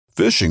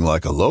Fishing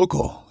like a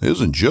local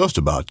isn't just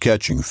about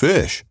catching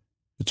fish.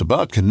 It's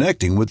about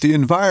connecting with the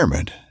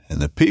environment and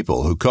the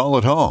people who call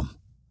it home.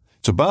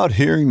 It's about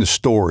hearing the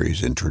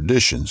stories and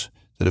traditions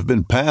that have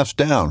been passed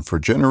down for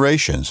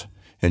generations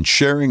and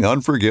sharing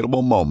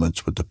unforgettable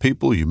moments with the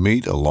people you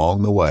meet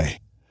along the way.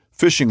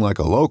 Fishing like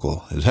a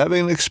local is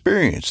having an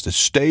experience that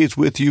stays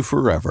with you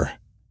forever.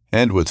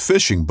 And with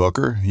Fishing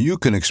Booker, you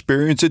can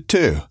experience it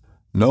too,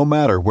 no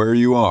matter where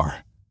you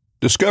are.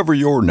 Discover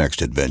your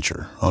next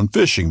adventure on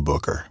Fishing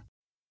Booker.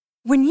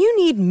 When you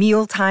need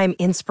mealtime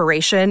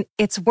inspiration,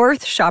 it's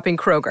worth shopping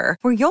Kroger,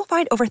 where you'll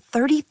find over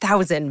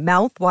 30,000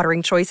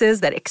 mouth-watering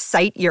choices that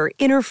excite your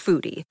inner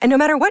foodie. And no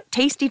matter what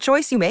tasty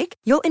choice you make,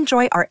 you'll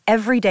enjoy our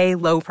everyday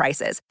low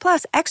prices,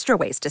 plus extra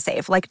ways to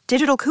save, like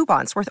digital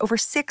coupons worth over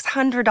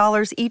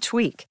 $600 each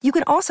week. You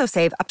can also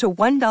save up to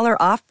 $1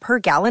 off per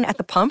gallon at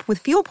the pump with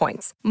fuel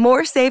points.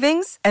 More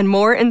savings and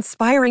more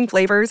inspiring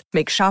flavors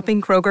make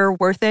shopping Kroger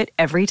worth it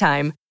every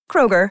time.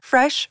 Kroger,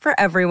 fresh for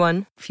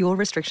everyone. Fuel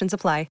restrictions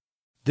apply.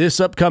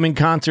 This upcoming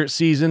concert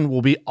season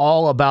will be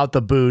all about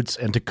the boots,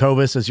 and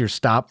Tecovas is your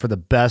stop for the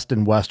best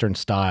in Western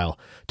style.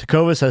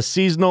 Tecovas has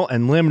seasonal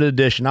and limited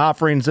edition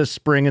offerings this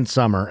spring and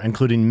summer,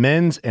 including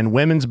men's and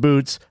women's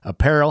boots,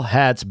 apparel,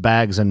 hats,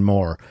 bags, and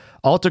more.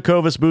 All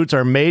Tecovas boots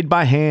are made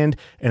by hand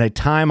in a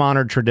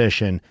time-honored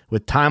tradition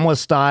with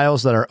timeless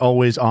styles that are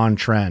always on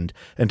trend.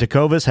 And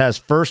Tecovas has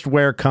first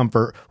wear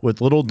comfort with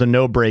little to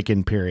no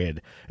break-in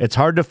period. It's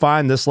hard to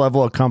find this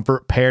level of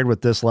comfort paired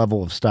with this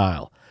level of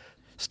style.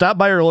 Stop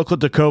by your local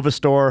Tecovas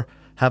store,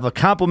 have a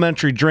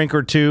complimentary drink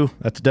or two,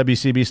 that's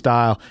WCB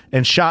style,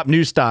 and shop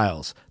new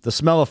styles. The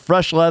smell of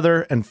fresh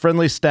leather and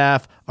friendly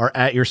staff are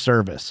at your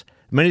service.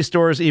 Many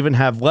stores even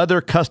have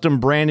leather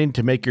custom branding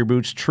to make your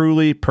boots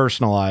truly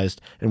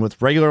personalized. And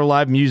with regular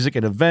live music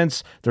and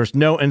events, there's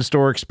no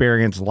in-store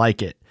experience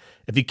like it.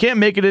 If you can't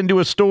make it into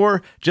a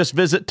store, just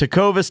visit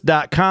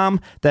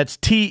tecovas.com. That's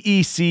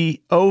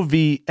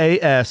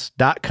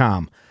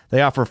TECOVAS.com.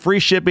 They offer free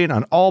shipping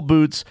on all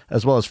boots,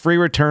 as well as free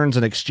returns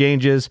and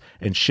exchanges,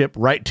 and ship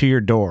right to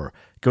your door.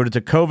 Go to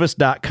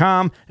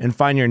tecovas.com and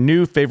find your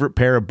new favorite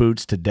pair of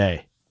boots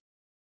today.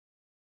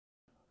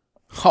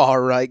 All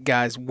right,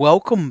 guys,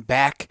 welcome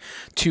back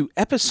to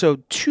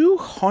episode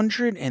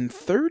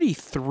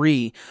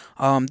 233.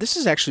 This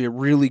is actually a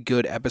really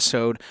good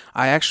episode.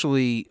 I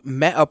actually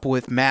met up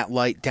with Matt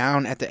Light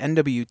down at the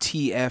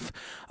NWTF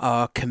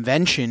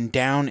convention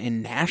down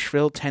in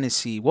Nashville,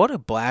 Tennessee. What a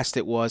blast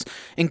it was.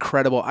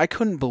 Incredible. I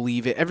couldn't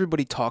believe it.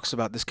 Everybody talks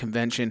about this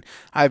convention.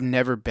 I've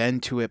never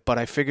been to it, but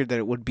I figured that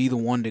it would be the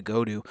one to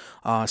go to.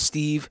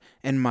 Steve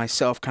and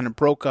myself kind of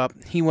broke up.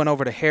 He went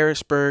over to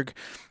Harrisburg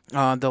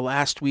the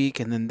last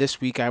week, and then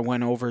this week I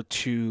went over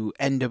to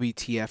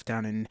NWTF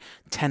down in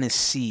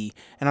Tennessee.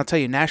 And I'll tell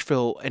you,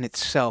 Nashville in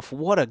itself,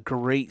 what a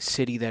great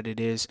city that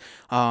it is.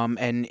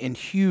 And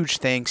huge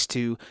thanks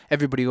to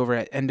everybody over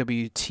at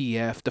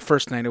NWTF. The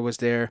first night I was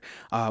there,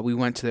 we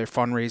went to their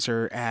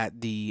fundraiser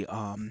at the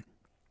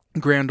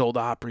Grand Ole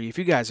Opry. If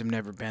you guys have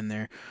never been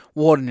there,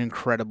 what an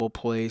incredible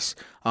place.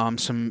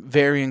 Some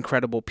very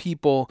incredible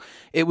people.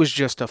 It was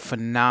just a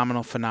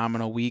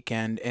phenomenal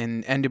weekend,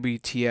 and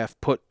NWTF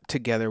put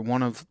together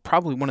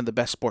probably one of the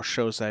best sports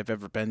shows I've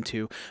ever been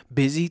to.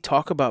 Busy,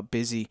 talk about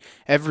busy.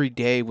 Every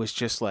day was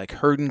just like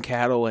herding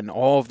cattle in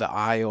all of the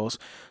aisles.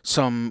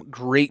 Some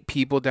great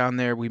people down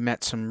there. We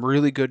met some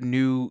really good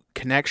new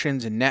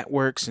connections and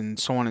networks and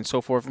so on and so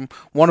forth.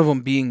 One of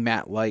them being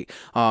Matt Light.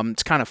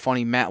 It's kind of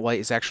funny. Matt Light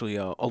is actually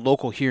a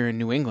local here in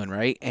New England,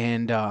 right?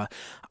 And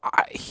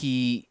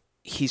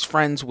he's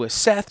friends with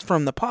Seth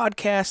from the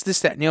podcast,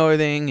 this, that, and the other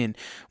thing, and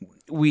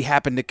we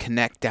happened to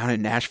connect down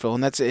in Nashville,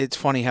 and it's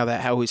funny how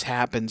that always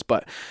happens.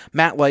 But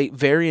Matt Light,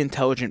 very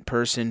intelligent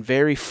person,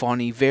 very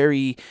funny,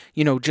 very,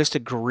 just a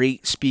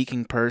great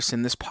speaking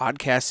person. This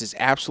podcast is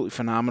absolutely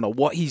phenomenal.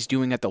 What he's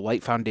doing at the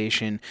Light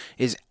Foundation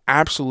is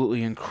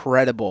absolutely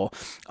incredible.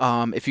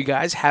 If you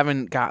guys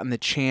haven't gotten the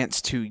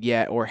chance to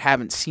yet or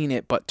haven't seen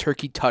it, but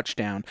Turkey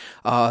Touchdown,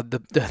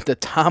 the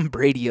Tom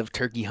Brady of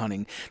turkey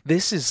hunting,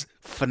 this is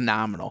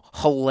phenomenal,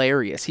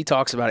 hilarious. He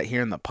talks about it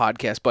here in the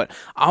podcast, but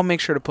I'll make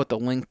sure to put the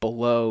link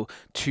below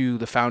to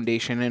the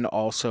foundation and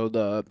also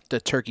the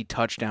Turkey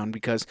Touchdown,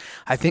 because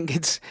I think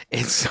it's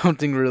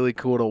something really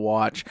cool to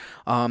watch.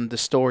 The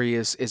story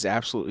is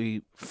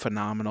absolutely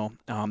phenomenal.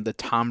 The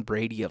Tom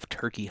Brady of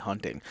turkey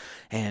hunting,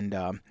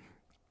 and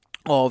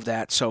all of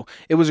that. So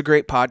it was a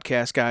great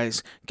podcast,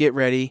 guys. Get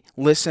ready,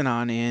 listen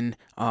on in.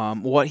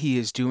 What he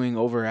is doing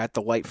over at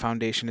the Light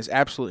Foundation is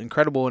absolutely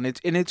incredible, and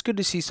it's good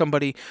to see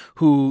somebody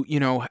who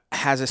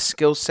has a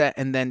skill set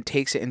and then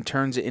takes it and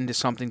turns it into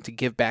something to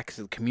give back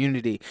to the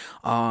community.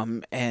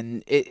 And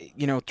it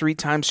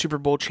 3-time Super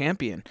Bowl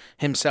champion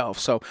himself.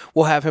 So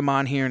we'll have him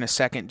on here in a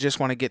second. Just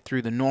want to get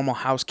through the normal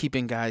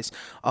housekeeping, guys.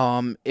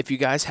 If you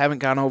guys haven't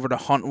gone over to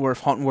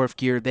Huntworth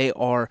Gear, they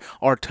are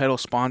our title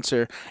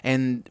sponsor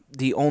and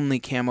the only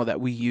camo that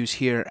we use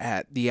here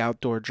at the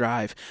Outdoor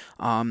Drive.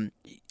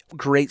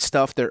 Great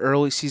stuff. Their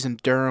early season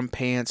Durham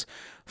pants,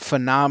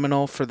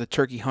 phenomenal for the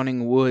turkey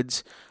hunting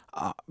woods.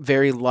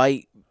 Very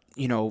light,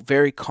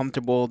 very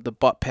comfortable. The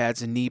butt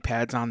pads and knee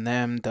pads on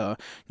them,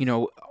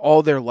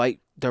 all their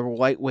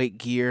lightweight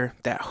gear.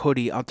 That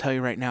hoodie, I'll tell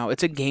you right now,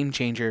 it's a game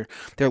changer.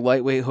 Their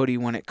lightweight hoodie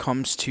when it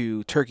comes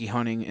to turkey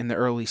hunting in the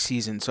early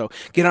season. So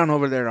get on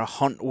over there to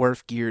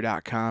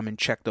huntworthgear.com and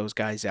check those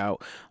guys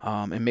out,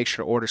 and make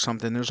sure to order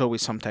something. There's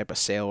always some type of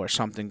sale or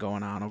something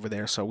going on over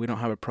there, so we don't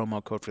have a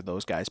promo code for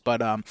those guys.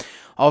 But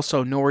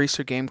also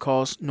Nor'easter Game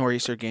Calls,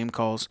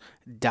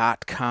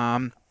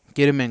 nor'eastergamecalls.com.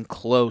 Get them in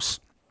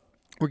close.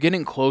 We're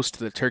getting close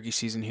to the turkey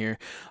season here.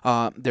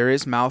 There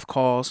is mouth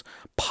calls,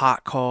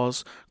 pot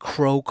calls,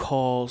 crow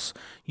calls,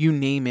 you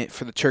name it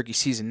for the turkey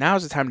season. Now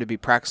is the time to be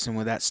practicing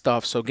with that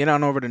stuff. So get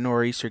on over to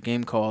Nor'easter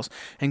Game Calls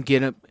and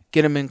get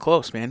them in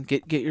close, man.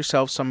 Get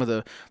yourself some of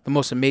the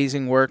most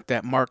amazing work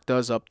that Mark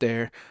does up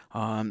there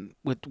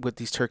with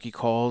these turkey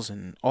calls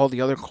and all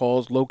the other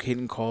calls,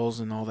 locating calls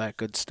and all that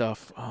good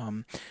stuff.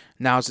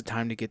 Now's the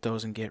time to get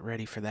those and get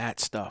ready for that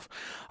stuff.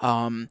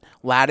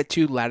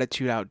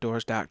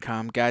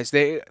 latitudeoutdoors.com. Guys,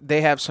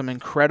 they have some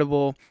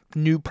incredible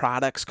new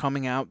products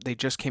coming out. They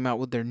just came out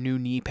with their new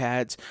knee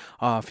pads.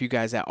 For you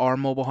guys that are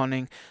mobile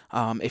hunting,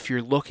 if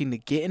you're looking to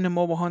get into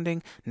mobile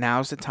hunting,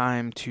 now's the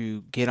time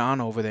to get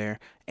on over there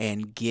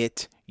and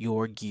get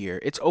your gear.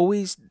 It's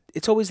always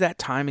that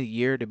time of the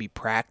year to be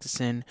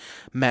practicing,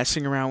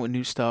 messing around with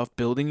new stuff,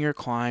 building your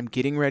climb,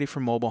 getting ready for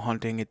mobile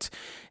hunting. It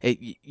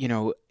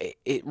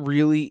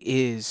really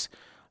is,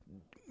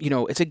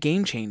 it's a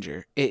game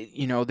changer.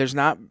 There's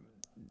not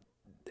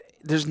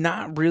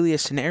really a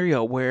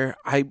scenario where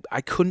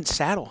I couldn't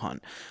saddle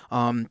hunt.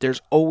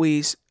 There's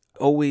always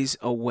a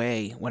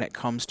way when it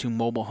comes to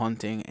mobile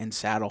hunting and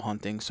saddle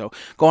hunting. So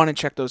go on and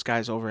check those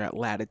guys over at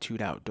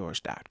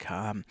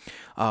latitudeoutdoors.com.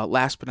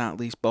 Last but not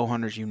least, Bow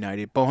Hunters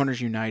United. Bow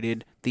Hunters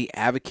United, the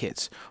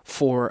advocates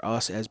for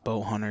us as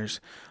bow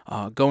hunters.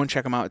 Go and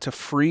check them out. It's a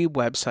free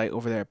website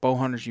over there at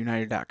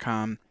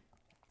bowhuntersunited.com.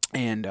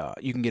 And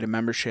you can get a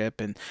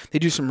membership, and they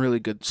do some really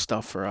good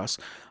stuff for us.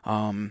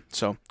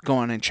 So go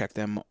on and check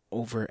them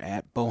over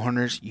at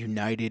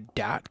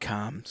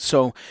bowhuntersunited.com.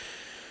 So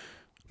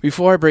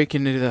before I break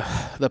into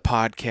the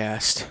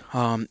podcast,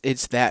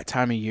 it's that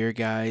time of year,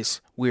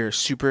 guys. We're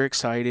super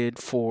excited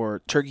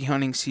for turkey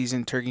hunting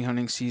season. Turkey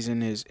hunting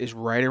season is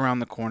right around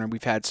the corner.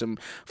 We've had some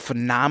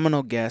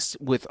phenomenal guests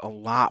with a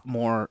lot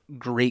more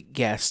great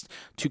guests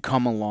to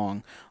come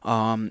along.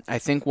 I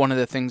think one of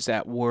the things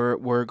that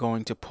we're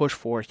going to push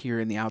for here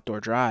in the Outdoor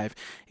Drive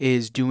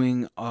is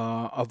doing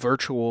a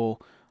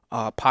virtual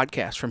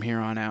podcast from here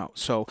on out.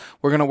 So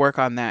we're going to work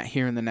on that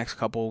here in the next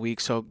couple of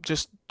weeks. So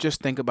just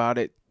think about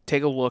it.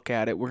 Take a look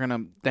at it. We're going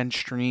to then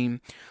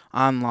stream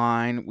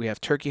online. We have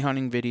turkey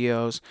hunting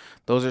videos.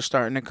 Those are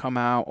starting to come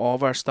out. All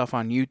of our stuff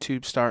on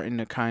YouTube starting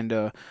to kind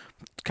of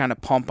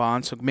pump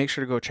on. So make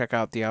sure to go check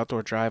out the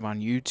Outdoor Drive on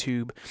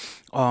YouTube.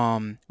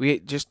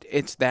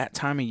 It's that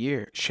time of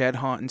year. Shed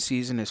hunting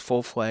season is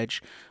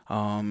full-fledged.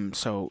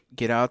 So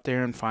get out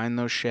there and find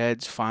those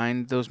sheds,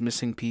 find those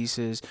missing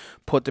pieces,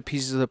 put the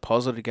pieces of the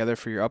puzzle together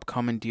for your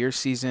upcoming deer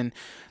season.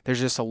 There's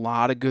just a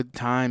lot of good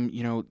time.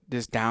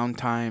 This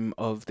downtime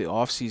of the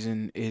off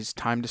season is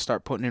time to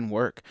start putting in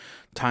work,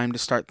 time to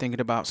start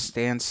thinking about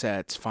stand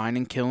sets,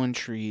 finding killing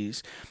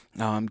trees,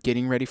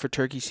 getting ready for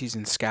turkey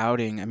season,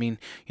 scouting. I mean,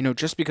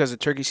 just because the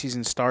turkey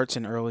season starts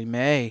in early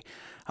May,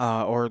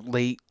 or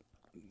late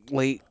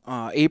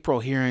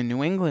April here in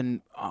New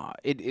England,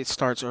 it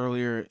starts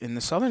earlier in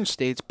the southern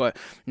states, but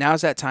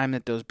now's that time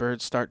that those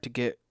birds start to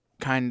get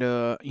kind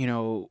of,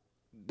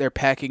 their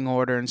pecking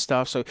order and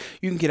stuff, so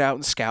you can get out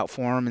and scout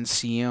for them and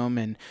see them,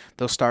 and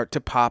they'll start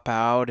to pop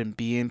out and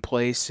be in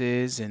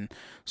places. And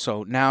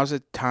so now's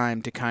the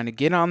time to kind of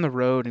get on the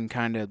road and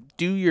kind of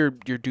do your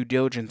due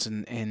diligence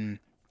and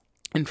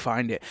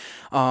find it.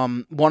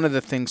 One of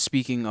the things,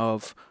 speaking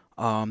of,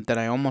 that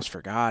I almost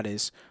forgot,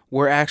 is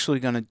we're actually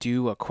going to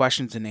do a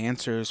questions and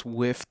answers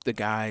with the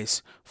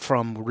guys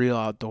from Real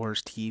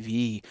Outdoors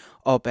TV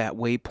up at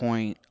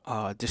Waypoint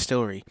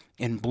Distillery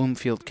in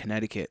Bloomfield,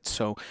 Connecticut.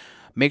 So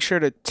make sure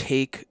to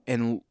take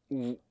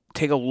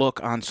a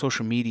look on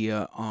social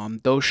media.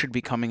 Those should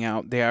be coming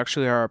out. They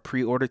actually are a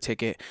pre-order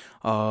ticket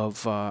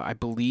of, I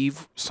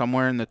believe,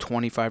 somewhere in the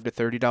 $25 to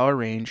 $30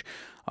 range.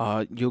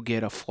 You'll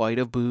get a flight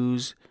of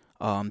booze,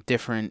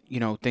 different,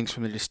 things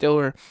from the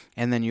distiller,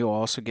 and then you'll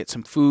also get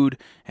some food,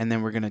 and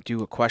then we're going to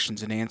do a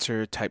questions and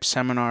answer type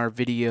seminar,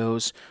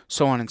 videos,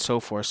 so on and so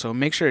forth. So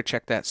make sure to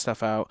check that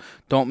stuff out.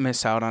 Don't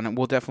miss out on it.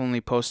 We'll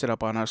definitely post it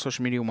up on our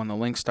social media when the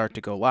links start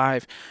to go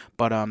live,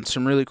 but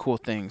some really cool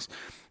things.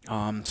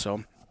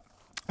 So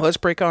let's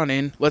break on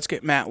in. Let's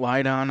get Matt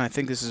Light on. I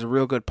think this is a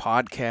real good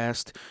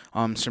podcast.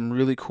 Some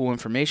really cool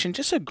information.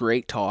 Just a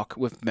great talk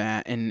with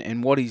Matt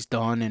and what he's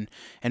done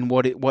and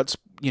what's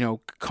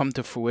come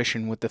to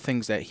fruition with the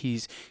things that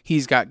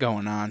he's got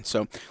going on.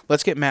 So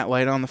let's get Matt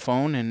Light on the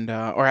phone, and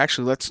or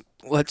actually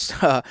let's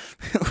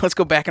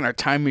go back in our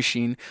time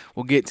machine.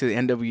 We'll get to the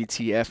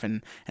NWTF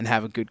and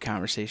have a good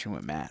conversation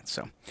with Matt.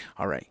 So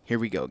all right, here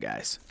we go,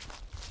 guys.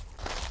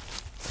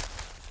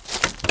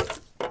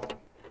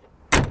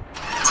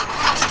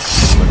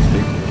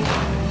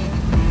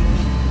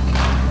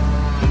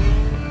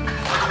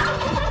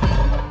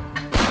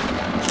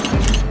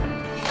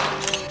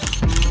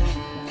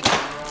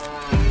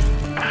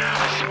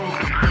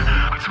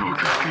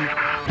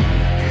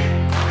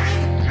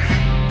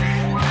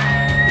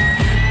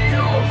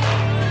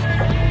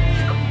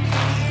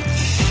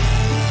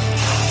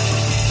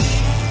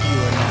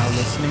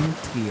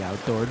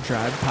 Outdoor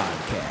Drive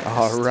Podcast.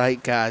 All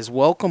right, guys.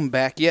 Welcome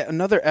back. Yet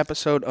another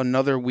episode,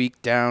 another week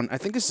down. I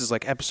think this is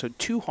like episode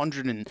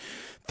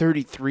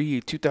 233,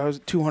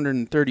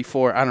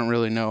 234. I don't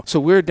really know. So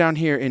we're down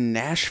here in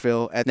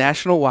Nashville at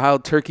National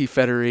Wild Turkey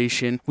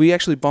Federation. We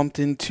actually bumped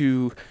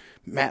into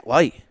Matt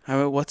Light.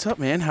 What's up,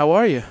 man? How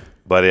are you?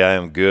 Buddy, I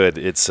am good.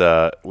 It's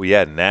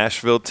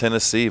Nashville,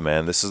 Tennessee,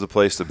 man. This is the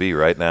place to be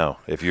right now.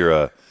 If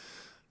you're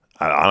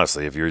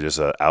honestly, if you're just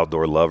an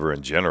outdoor lover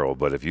in general,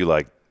 but if you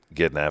like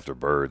getting after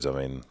birds, I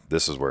mean,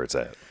 this is where it's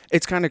at.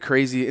 It's kind of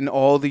crazy. In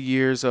all the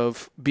years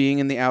of being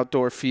in the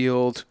outdoor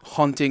field,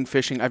 hunting,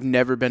 fishing, I've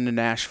never been to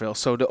Nashville.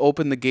 So to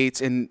open the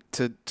gates and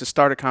to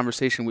start a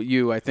conversation with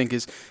you, I think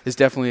is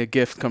definitely a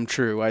gift come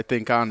true, I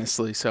think,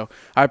 honestly. So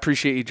I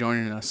appreciate you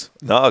joining us.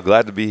 No,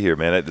 glad to be here,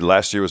 man.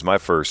 Last year was my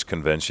first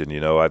convention. You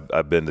know,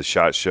 I've been to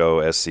SHOT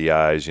Show,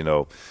 SCIs, you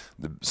know,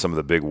 some of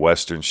the big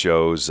Western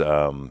shows,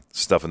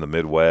 stuff in the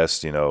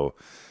Midwest, you know.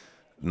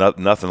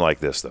 Nothing like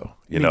this, though.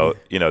 You know,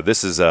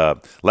 this is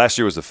last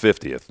year was the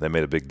 50th. They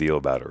made a big deal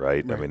about it,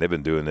 right? I mean, they've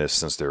been doing this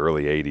since the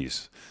early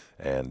 80s.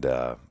 And,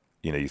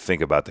 you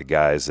think about the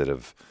guys that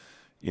have,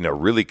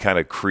 really kind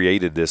of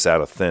created this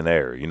out of thin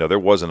air. You know, there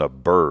wasn't a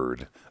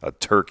bird, a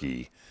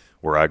turkey,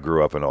 where I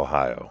grew up in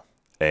Ohio.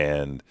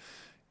 And,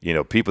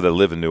 people that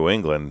live in New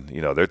England,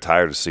 they're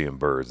tired of seeing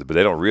birds. But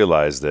they don't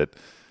realize that,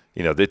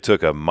 they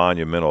took a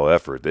monumental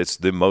effort. It's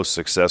the most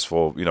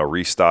successful,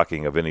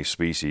 restocking of any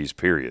species,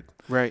 period.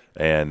 Right.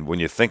 And when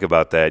you think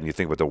about that and you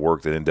think about the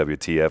work that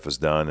NWTF has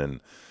done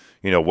and,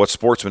 what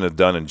sportsmen have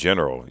done in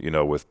general,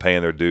 with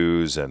paying their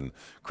dues and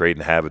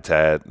creating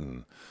habitat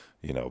and,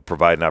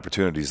 providing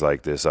opportunities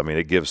like this, I mean,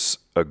 it gives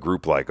a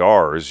group like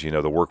ours,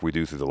 the work we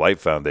do through the Light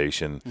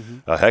Foundation,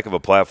 a heck of a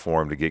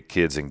platform to get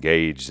kids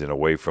engaged and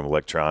away from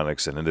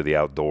electronics and into the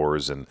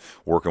outdoors and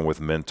working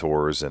with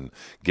mentors and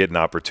getting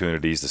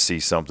opportunities to see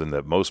something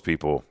that most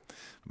people,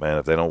 man,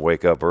 if they don't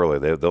wake up early,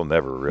 they'll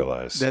never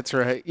realize. That's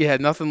right. Yeah,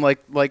 nothing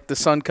like the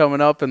sun coming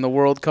up and the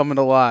world coming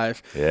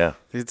alive. Yeah.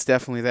 It's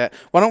definitely that.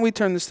 Why don't we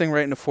turn this thing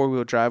right into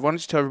four-wheel drive? Why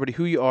don't you tell everybody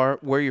who you are,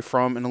 where you're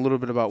from, and a little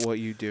bit about what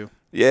you do?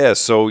 Yeah,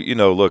 so,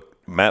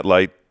 look, Matt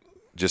Light,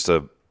 just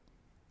a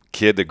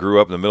kid that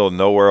grew up in the middle of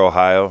nowhere,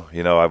 Ohio.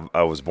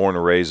 I was born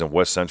and raised in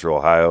West Central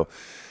Ohio.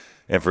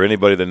 And for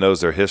anybody that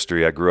knows their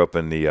history, I grew up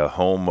in the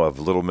home of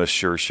Little Miss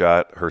Sure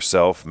Shot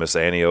herself, Miss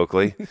Annie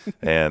Oakley.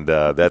 And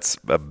that's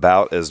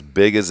about as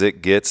big as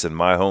it gets in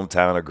my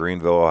hometown of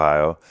Greenville,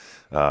 Ohio.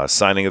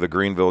 Signing of the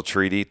Greenville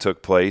Treaty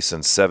took place in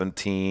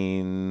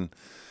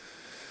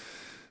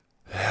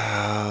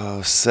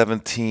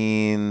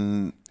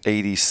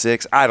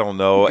 1786. I don't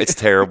know. It's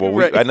terrible.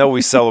 Right. I know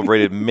we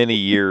celebrated many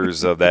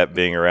years of that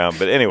being around.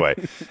 But anyway,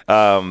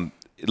 a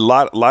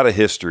lot of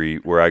history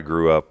where I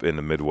grew up in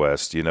the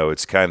Midwest.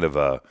 It's kind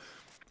of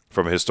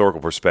from a historical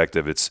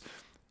perspective, it's,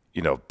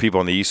 people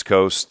on the East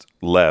Coast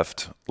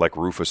left, like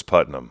Rufus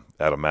Putnam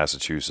out of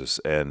Massachusetts,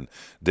 and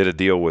did a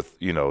deal with,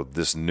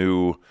 this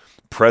new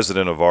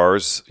president of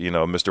ours,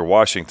 Mr.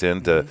 Washington,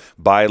 to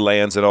buy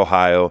lands in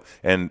Ohio,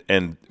 and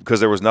because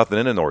there was nothing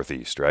in the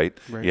Northeast, right?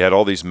 You had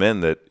all these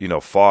men that,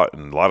 fought,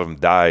 and a lot of them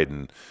died,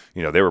 and,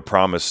 they were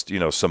promised,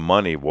 some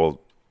money. Well,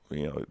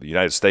 the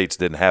United States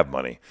didn't have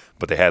money,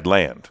 but they had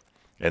land.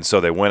 And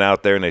so they went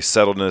out there and they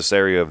settled in this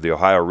area of the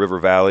Ohio River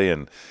Valley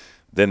and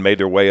then made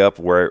their way up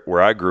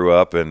where I grew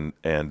up and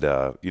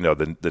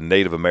the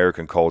Native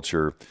American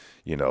culture,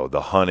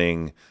 the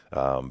hunting,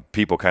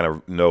 people kind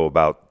of know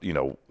about,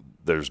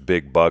 there's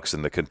big bucks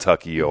in the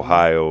Kentucky,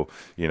 Ohio,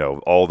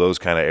 all those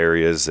kind of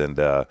areas. And,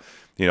 I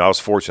was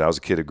fortunate. I was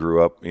a kid who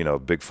grew up,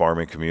 big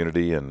farming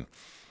community, and,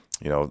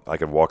 I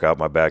could walk out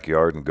my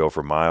backyard and go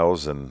for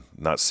miles and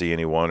not see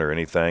anyone or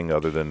anything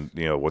other than,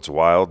 what's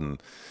wild.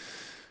 And,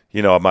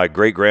 my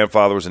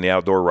great-grandfather was in the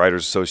Outdoor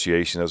Writers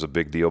Association. That was a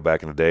big deal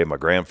back in the day. My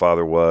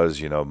grandfather was,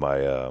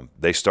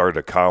 they started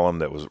a column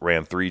that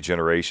ran 3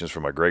 generations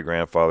from my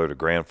great-grandfather to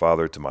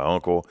grandfather to my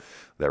uncle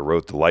that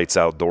wrote the Lights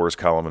Outdoors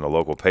column in the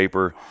local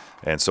paper.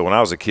 And so when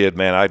I was a kid,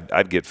 man,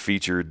 I'd get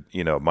featured.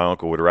 My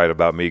uncle would write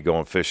about me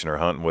going fishing or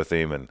hunting with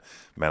him. And,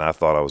 man, I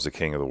thought I was the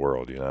king of the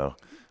world,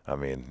 I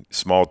mean,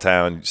 small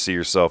town, you see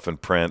yourself in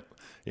print,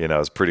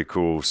 it's pretty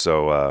cool.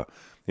 So,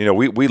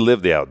 we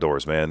lived the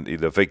outdoors, man.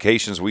 The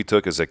vacations we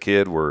took as a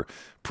kid were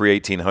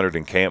pre-1800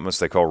 encampments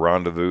they call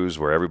rendezvous,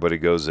 where everybody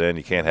goes in.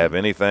 You can't have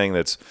anything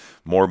that's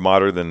more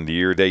modern than the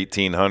year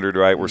 1800,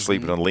 right? We're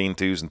sleeping in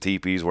lean-tos and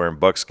teepees, wearing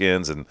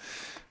buckskins and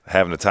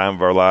having the time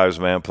of our lives,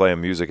 man,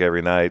 playing music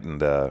every night.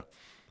 And,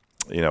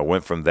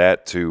 went from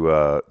that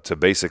to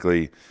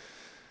basically –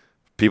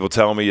 people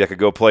telling me I could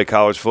go play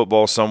college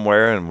football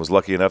somewhere, and was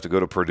lucky enough to go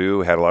to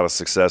Purdue. Had a lot of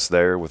success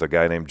there with a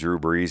guy named Drew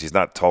Brees. He's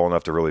not tall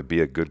enough to really be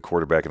a good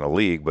quarterback in the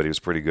league, but he was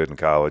pretty good in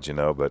college,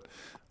 But,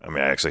 I mean,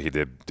 actually he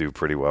did do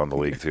pretty well in the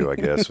league too, I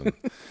guess. And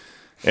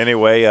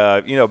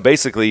anyway,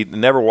 basically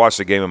never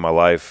watched a game in my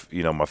life.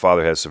 My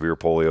father had severe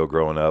polio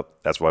growing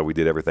up. That's why we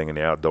did everything in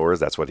the outdoors.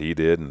 That's what he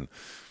did. And,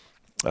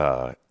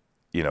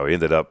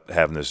 ended up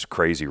having this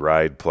crazy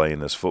ride playing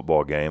this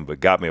football game, but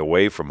got me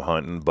away from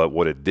hunting. But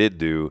what it did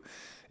do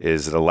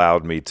is it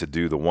allowed me to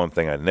do the one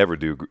thing I never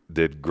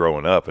did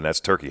growing up, and that's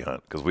turkey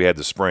hunt, because we had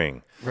the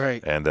spring.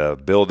 Right. And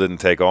Bill didn't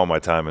take all my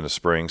time in the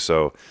spring,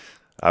 so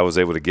I was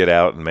able to get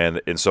out.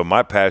 And so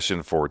my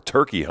passion for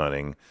turkey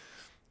hunting,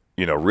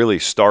 really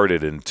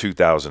started in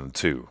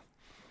 2002.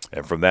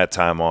 And from that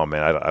time on,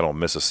 man, I don't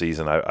miss a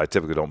season. I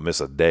typically don't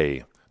miss a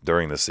day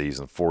during the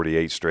season.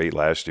 48 straight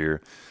last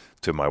year,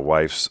 to my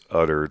wife's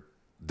utter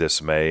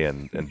dismay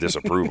and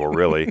disapproval,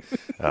 really.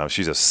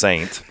 She's a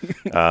saint.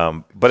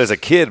 But as a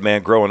kid,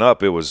 man, growing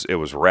up, it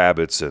was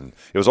rabbits, and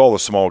it was all the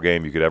small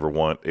game you could ever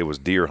want. It was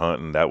deer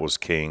hunting. That was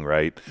king,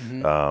 right?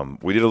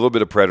 Mm-hmm. We did a little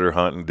bit of predator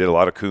hunting, did a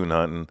lot of coon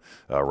hunting,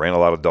 ran a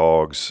lot of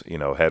dogs,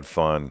 had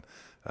fun.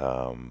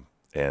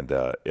 And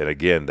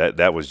again,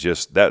 that's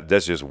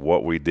just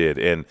what we did.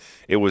 And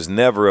it was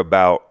never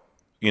about,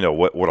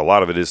 what a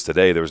lot of it is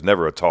today. There was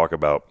never a talk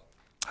about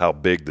how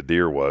big the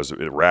deer was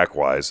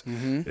rack-wise.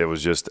 Mm-hmm. It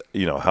was just,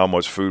 how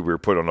much food we were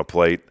putting on a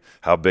plate,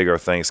 how big our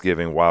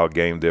Thanksgiving wild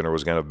game dinner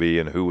was going to be,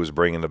 and who was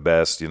bringing the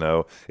best,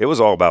 It was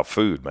all about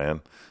food,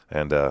 man.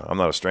 And I'm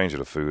not a stranger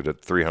to food.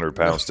 At 300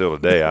 pounds still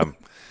today,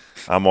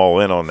 I'm all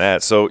in on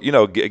that. So,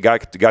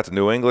 got to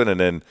New England, and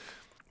then,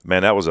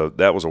 man, that was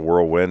a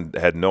whirlwind.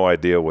 Had no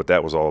idea what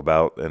that was all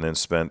about, and then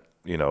spent,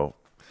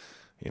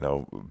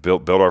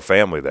 built our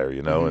family there,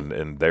 mm-hmm.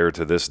 and there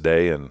to this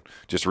day, and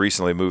just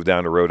recently moved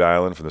down to Rhode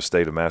Island from the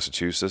state of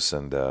Massachusetts,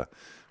 and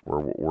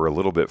we're a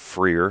little bit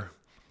freer,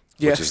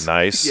 yes. which is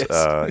nice. Yes.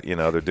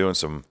 They're doing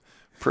some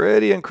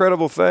pretty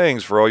incredible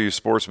things for all you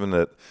sportsmen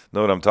that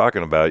know what I'm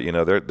talking about.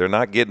 They're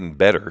not getting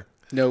better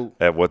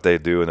at what they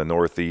do in the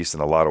Northeast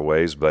in a lot of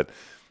ways, but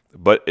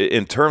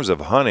in terms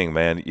of hunting,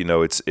 man,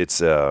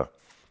 it's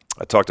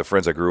I talk to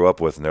friends I grew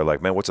up with, and they're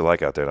like, man, what's it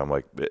like out there? And I'm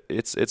like,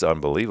 it's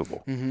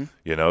unbelievable.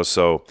 Mm-hmm.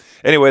 So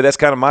anyway, that's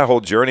kind of my whole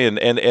journey. And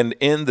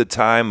in the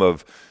time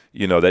of,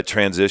 that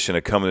transition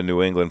of coming to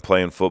New England,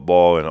 playing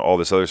football and all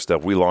this other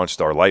stuff, we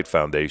launched our Light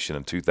Foundation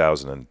in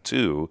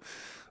 2002,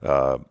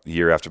 the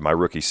year after my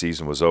rookie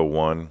season was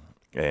 2001,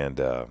 and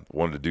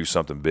wanted to do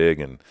something big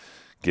and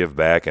give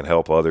back and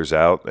help others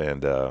out,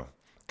 and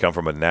come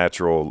from a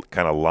natural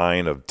kind of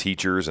line of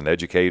teachers and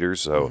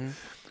educators. So mm-hmm.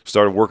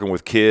 started working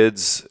with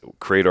kids,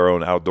 create our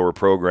own outdoor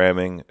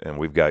programming, and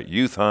we've got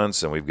youth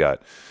hunts, and we've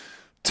got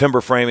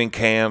timber framing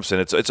camps, and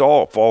it's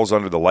all falls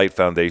under the Light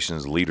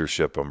Foundation's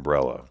leadership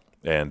umbrella.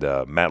 And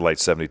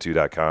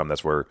MattLight72.com,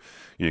 that's where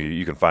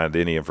you can find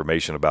any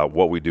information about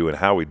what we do and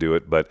how we do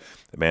it. But,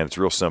 man, it's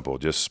real simple.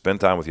 Just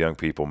spend time with young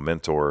people,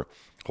 mentor,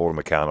 hold them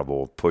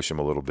accountable, push them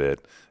a little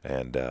bit,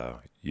 and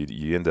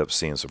you end up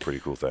seeing some pretty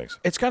cool things.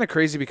 It's kind of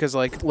crazy because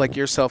like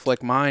yourself,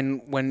 like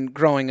mine, when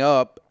growing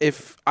up,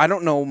 if I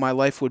don't know my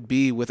life would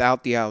be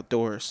without the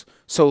outdoors.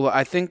 So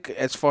I think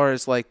as far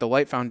as like the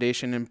Light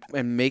Foundation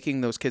and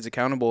making those kids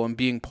accountable and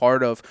being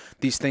part of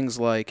these things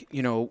like,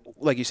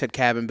 like you said,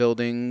 cabin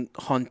building,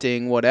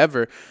 hunting,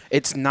 whatever,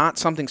 it's not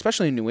something,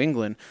 especially in New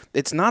England,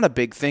 it's not a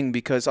big thing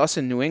because us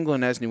in New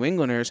England as New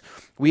Englanders,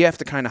 we have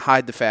to kind of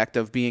hide the fact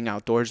of being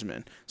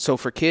outdoorsmen. So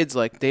for kids,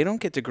 like they don't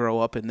get to grow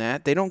up in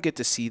that. They don't get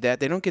to see that.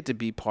 They don't get to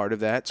be part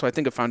of that. So I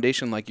think a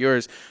foundation like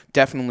yours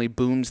definitely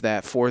booms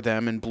that for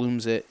them and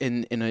blooms it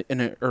in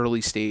an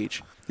early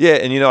stage. Yeah,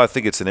 and I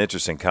think it's an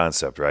interesting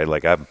concept, right?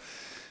 Like I'm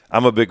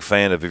a big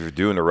fan of if you're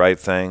doing the right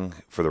thing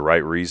for the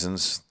right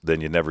reasons,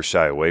 then you never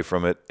shy away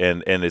from it.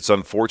 And it's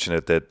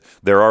unfortunate that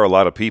there are a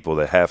lot of people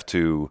that have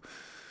to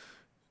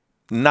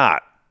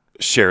not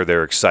share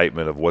their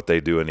excitement of what they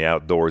do in the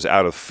outdoors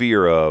out of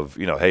fear of,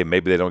 hey,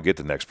 maybe they don't get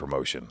the next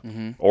promotion,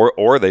 mm-hmm.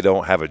 or they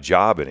don't have a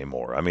job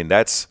anymore. I mean,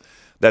 that's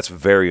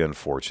very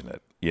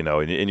unfortunate,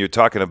 and you're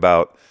talking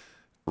about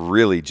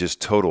really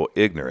just total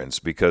ignorance,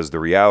 because the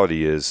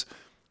reality is,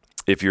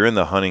 if you're in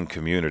the hunting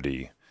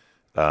community,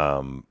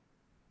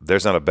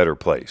 there's not a better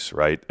place,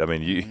 right? I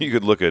mean, you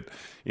could look at,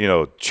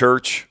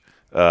 church,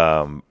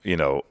 a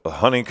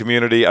hunting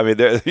community. I mean,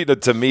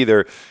 to me,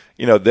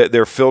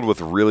 they're filled with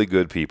really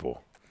good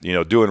people,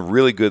 doing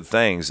really good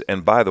things.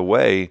 And by the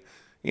way,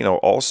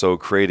 also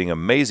creating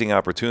amazing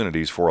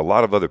opportunities for a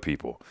lot of other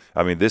people.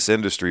 I mean, this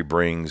industry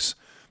brings,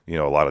 a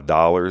lot of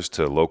dollars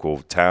to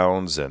local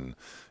towns and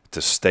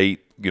to state,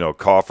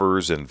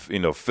 coffers, and,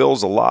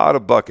 fills a lot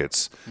of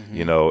buckets,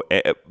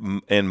 mm-hmm.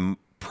 And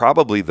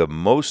probably the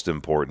most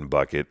important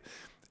bucket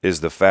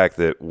is the fact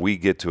that we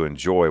get to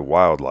enjoy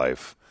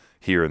wildlife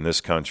here in this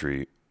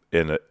country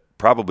in a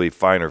probably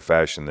finer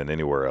fashion than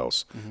anywhere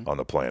else mm-hmm. on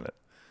the planet,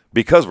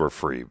 because we're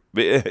free.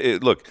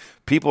 Look,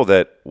 people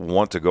that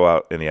want to go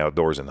out in the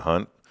outdoors and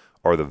hunt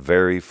are the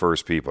very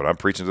first people, and I'm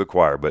preaching to the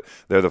choir, but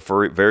they're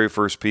the very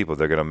first people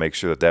that are going to make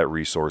sure that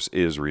resource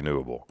is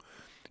renewable.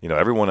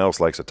 Everyone else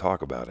likes to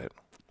talk about it,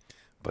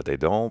 but they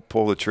don't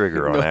pull the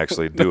trigger on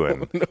actually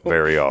doing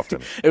very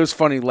often. It was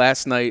funny.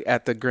 Last night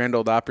at the Grand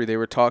Ole Opry, they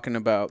were talking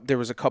about, there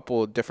was a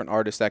couple of different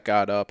artists that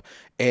got up,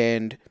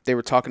 and they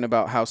were talking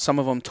about how some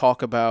of them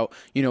talk about,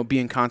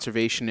 being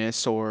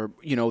conservationists or,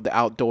 the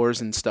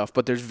outdoors and stuff,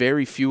 but there's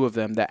very few of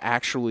them that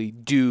actually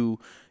do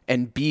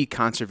and be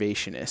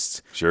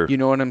conservationists. Sure. You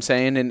know what I'm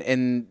saying?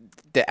 And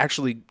that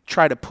actually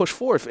try to push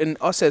forth. And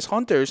us as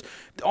hunters,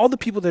 all the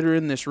people that are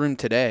in this room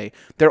today,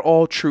 they're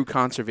all true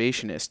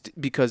conservationists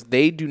because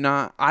they do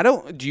not.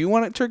 Do you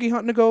want turkey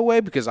hunting to go away?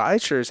 Because I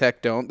sure as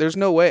heck don't. There's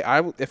no way.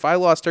 If I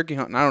lost turkey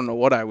hunting, I don't know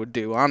what I would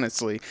do,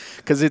 honestly,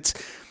 because it's.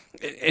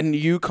 And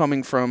you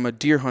coming from a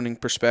deer hunting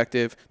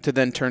perspective to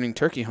then turning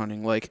turkey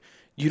hunting, like,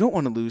 you don't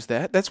want to lose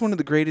that. That's one of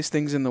the greatest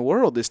things in the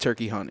world is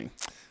turkey hunting.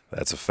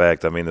 That's a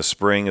fact. I mean, the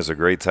spring is a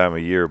great time of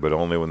year, but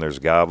only when there's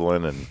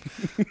gobbling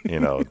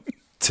and,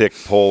 tick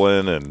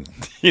pulling and,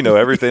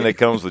 everything that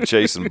comes with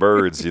chasing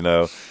birds,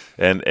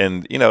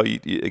 And you,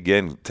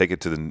 again, take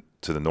it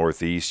to the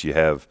Northeast. You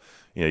have,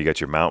 you got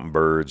your mountain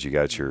birds, you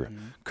got your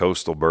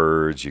coastal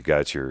birds, you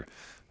got your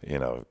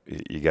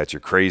you got your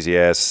crazy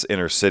ass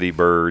inner city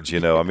birds,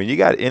 I mean, you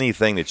got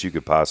anything that you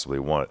could possibly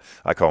want.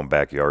 I call them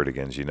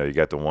backyardigans. You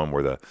got the one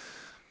where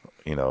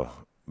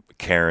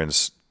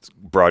Karen's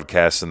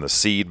broadcasting the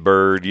seed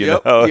bird,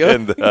 Yep.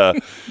 and, I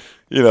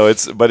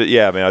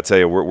tell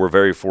you, we're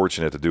very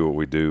fortunate to do what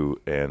we do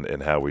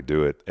and how we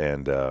do it.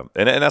 And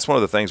that's one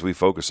of the things we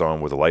focus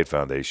on with the Light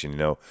Foundation.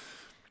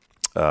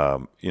 A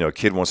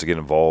kid wants to get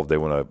involved. They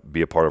want to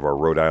be a part of our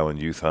Rhode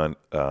Island youth hunt,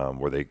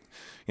 where they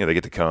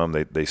get to come.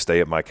 They stay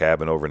at my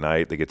cabin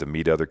overnight. They get to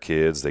meet other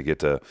kids. They get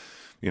to,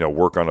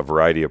 work on a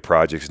variety of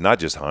projects, not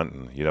just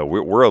hunting.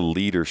 We're a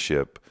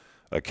leadership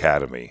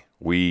academy.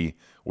 We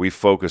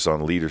focus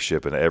on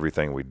leadership in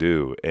everything we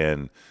do.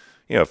 And,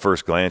 at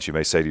first glance, you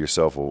may say to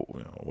yourself, well,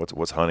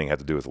 what's hunting have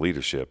to do with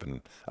leadership?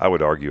 And I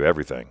would argue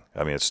everything.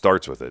 I mean, it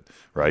starts with it,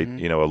 right?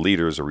 Mm-hmm. A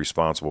leader is a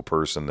responsible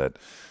person that,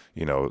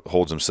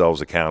 holds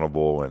themselves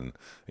accountable and,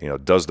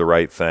 does the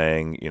right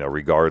thing,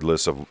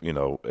 regardless of,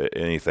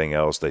 anything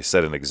else. They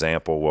set an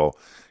example. Well,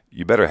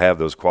 you better have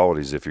those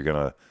qualities if you're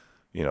going to,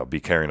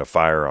 be carrying a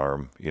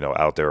firearm,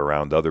 out there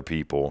around other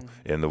people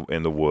in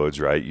the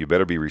woods, right? You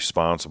better be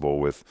responsible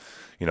with,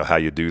 how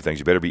you do things.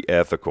 You better be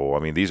ethical. I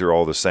mean, these are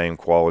all the same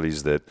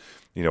qualities that,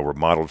 were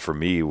modeled for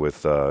me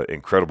with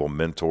incredible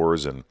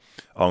mentors and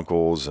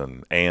uncles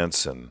and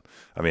aunts. And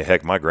I mean,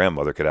 heck, my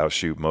grandmother could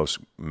outshoot most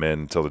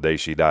men until the day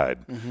she died,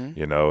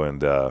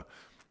 and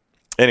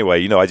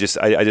anyway, I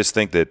just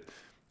think that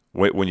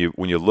when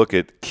you look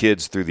at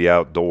kids through the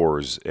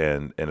outdoors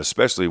and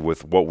especially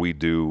with what we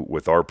do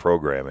with our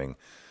programming,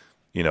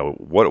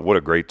 what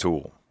a great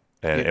tool.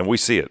 And we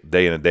see it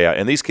day in and day out.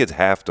 And these kids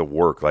have to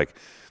work. Like,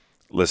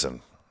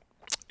 listen,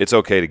 it's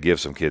okay to give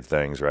some kid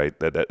things, right?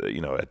 That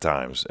at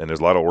times. And there's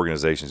a lot of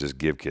organizations just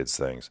give kids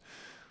things.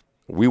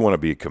 We want to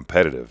be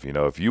competitive.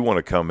 If you want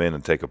to come in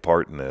and take a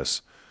part in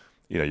this,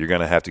 you're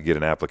going to have to get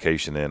an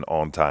application in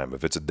on time.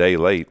 If it's a day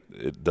late,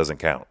 it doesn't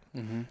count.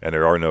 Mm-hmm. And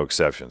there are no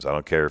exceptions. I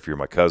don't care if you're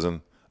my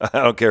cousin. I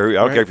don't care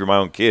if you're my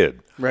own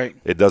kid. Right.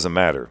 It doesn't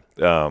matter.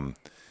 You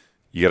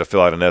got to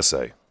fill out an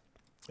essay.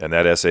 And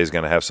that essay is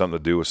going to have something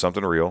to do with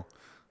something real.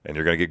 And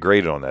you're going to get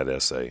graded on that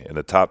essay. And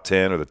the top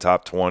 10 or the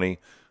top 20,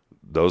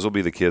 those will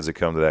be the kids that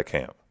come to that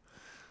camp.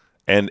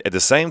 And at the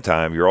same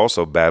time, you're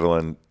also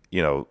battling,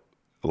 a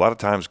lot of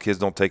times kids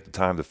don't take the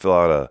time to fill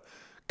out a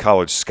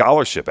college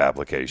scholarship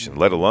application,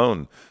 let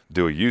alone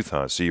do a youth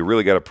hunt. So you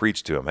really got to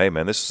preach to them, hey,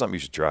 man, this is something you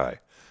should try.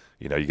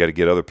 You got to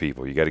get other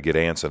people. You got to get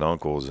aunts and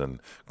uncles and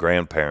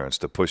grandparents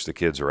to push the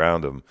kids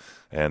around them.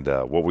 And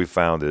what we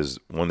found is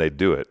when they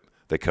do it,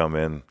 they come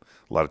in,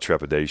 a lot of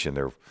trepidation.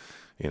 They're,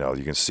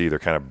 you can see they're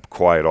kind of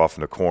quiet off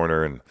in the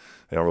corner and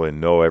they don't really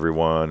know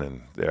everyone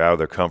and they're out of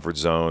their comfort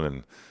zone.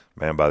 And,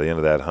 man, by the end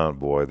of that hunt,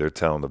 boy, they're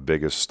telling the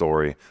biggest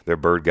story. Their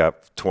bird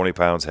got 20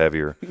 pounds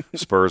heavier.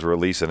 Spurs were at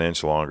least an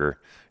inch longer.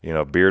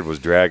 Beard was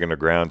dragging the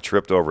ground,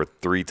 tripped over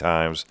 3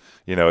 times.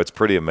 It's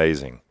pretty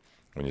amazing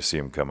when you see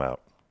them come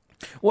out.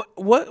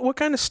 What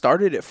kind of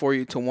started it for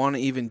you to want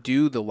to even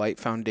do the Light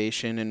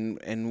Foundation,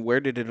 and where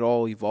did it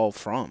all evolve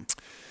from?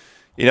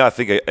 I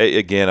think,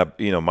 again,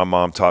 my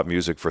mom taught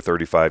music for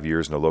 35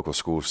 years in the local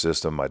school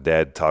system. My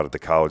dad taught at the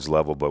college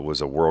level but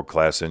was a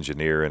world-class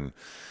engineer and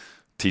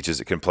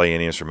can play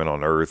any instrument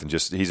on earth, and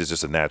he's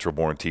just a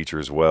natural-born teacher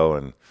as well.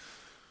 And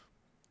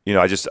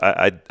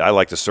I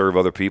like to serve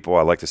other people.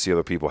 I like to see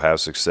other people have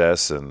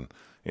success, and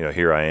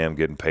here I am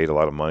getting paid a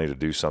lot of money to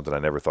do something I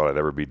never thought I'd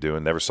ever be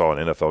doing. Never saw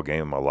an NFL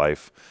game in my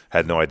life.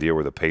 Had no idea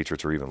where the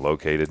Patriots were even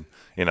located.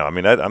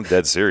 I'm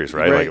dead serious,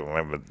 right? Right.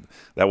 Like,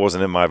 that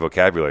wasn't in my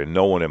vocabulary.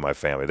 No one in my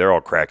family. They're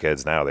all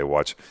crackheads now. They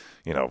watch,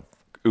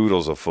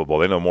 oodles of football.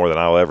 They know more than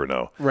I'll ever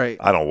know. Right.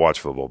 I don't watch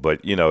football,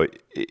 but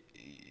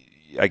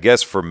I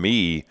guess for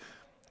me,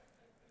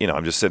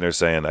 I'm just sitting there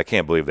saying, I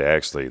can't believe they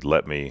actually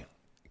let me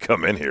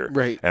come in here.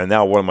 Right. And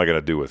now what am I going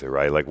to do with it,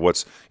 right? Like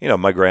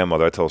my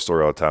grandmother, I tell a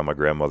story all the time. My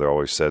grandmother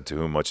always said, to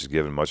whom much is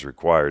given, much is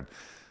required.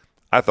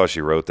 I thought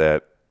she wrote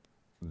that.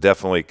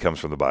 Definitely comes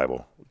from the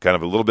Bible. Kind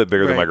of a little bit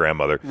bigger than my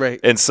grandmother. Right.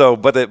 And so,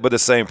 but the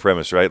same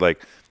premise, right?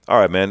 Like, all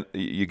right, man,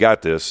 you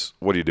got this.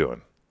 What are you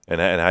doing?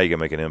 And how are you going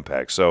to make an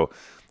impact? So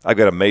I've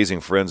got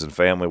amazing friends and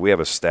family. We have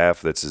a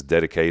staff that's as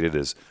dedicated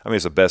as,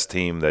 it's the best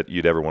team that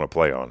you'd ever want to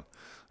play on.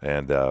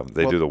 And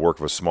they do the work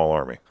of a small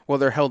army. Well,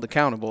 they're held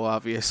accountable,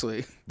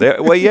 obviously.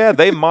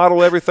 They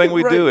model everything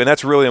we Right. do, and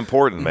that's really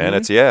important, man.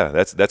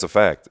 Mm-hmm. That's a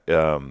fact.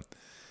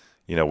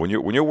 when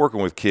you're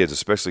working with kids,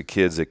 especially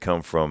kids that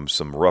come from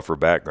some rougher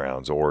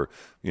backgrounds or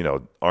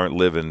aren't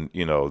living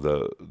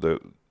the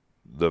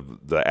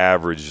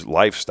average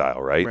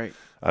lifestyle, right? Right.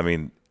 I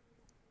mean,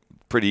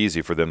 pretty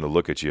easy for them to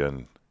look at you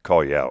and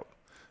call you out.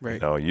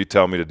 Right. You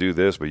tell me to do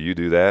this, but you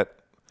do that.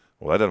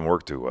 Well, that doesn't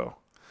work too well.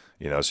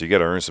 So you got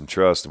to earn some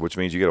trust, which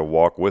means you got to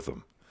walk with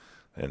them.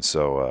 And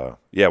so,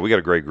 we got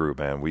a great group,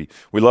 man. We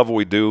love what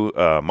we do.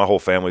 My whole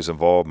family's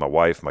involved. My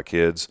wife, my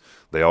kids,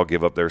 they all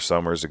give up their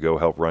summers to go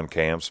help run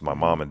camps. My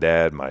mom and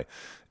dad, my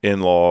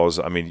in-laws.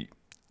 I mean,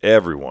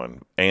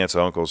 everyone, aunts,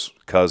 uncles,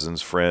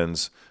 cousins,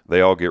 friends,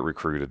 they all get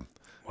recruited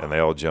and they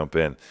all jump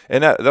in.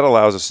 And that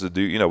allows us to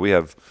do, we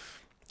have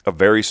a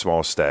very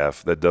small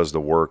staff that does the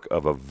work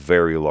of a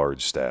very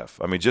large staff.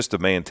 I mean, just to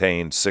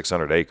maintain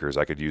 600 acres,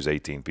 I could use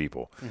 18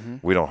 people.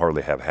 We don't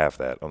hardly have half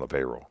that on the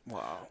payroll.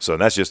 Wow. So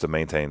that's just to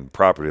maintain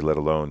property, let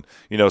alone,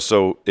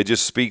 so it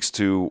just speaks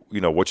to,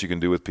 what you can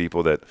do with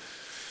people that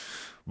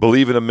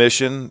believe in a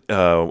mission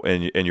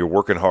and you're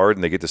working hard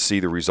and they get to see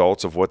the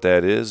results of what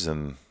that is.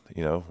 And,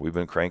 we've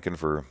been cranking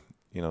for,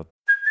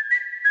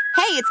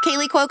 Hey, it's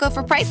Kaylee Cuoco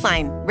for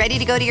Priceline. Ready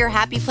to go to your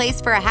happy place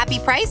for a happy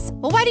price?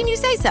 Well, why didn't you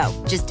say so?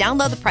 Just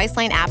download the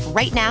Priceline app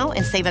right now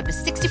and save up to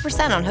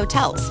 60% on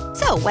hotels.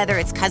 So whether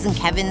it's Cousin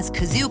Kevin's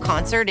Kazoo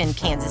Concert in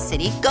Kansas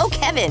City, go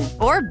Kevin,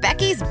 or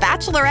Becky's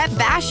Bachelorette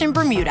Bash in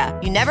Bermuda,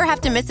 you never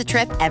have to miss a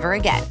trip ever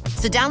again.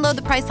 So download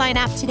the Priceline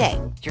app today.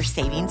 Your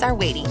savings are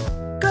waiting.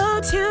 Go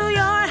to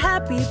your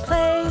happy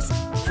place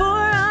for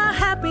a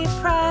happy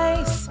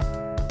price.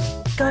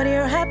 Go to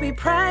your happy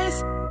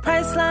price,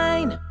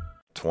 Priceline.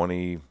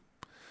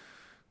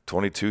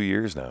 22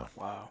 years now.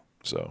 Wow.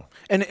 So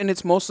And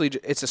it's mostly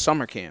it's a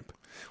summer camp.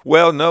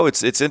 Well, no,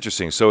 it's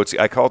interesting. So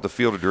I call it the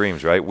Field of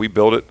Dreams, right? We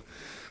build it.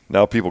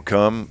 Now people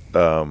come.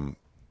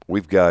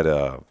 We've got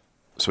our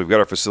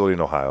facility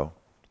in Ohio.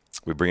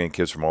 We bring in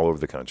kids from all over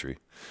the country.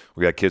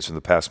 We got kids from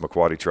the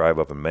Passamaquoddy tribe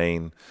up in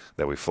Maine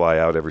that we fly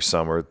out every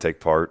summer, take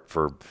part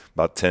for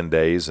about 10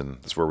 days, and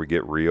that's where we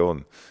get real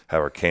and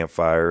have our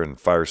campfire and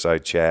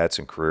fireside chats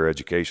and career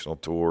educational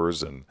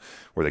tours, and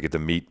where they get to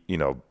meet,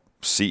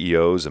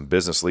 CEOs and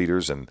business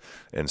leaders and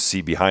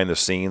see behind the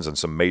scenes on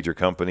some major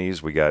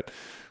companies. We got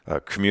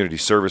community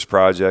service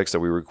projects that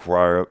we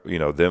require,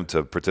 them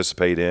to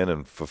participate in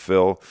and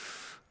fulfill.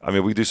 I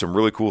mean, we do some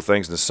really cool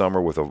things in the summer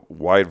with a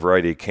wide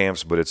variety of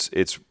camps, but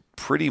it's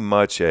pretty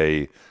much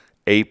a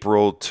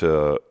April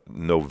to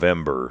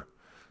November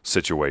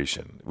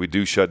situation. We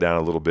do shut down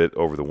a little bit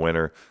over the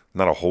winter.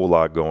 Not a whole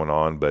lot going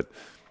on, but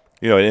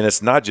and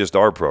it's not just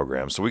our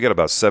program. So we got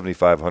about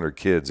 7,500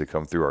 kids that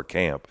come through our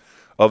camp.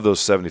 Of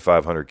those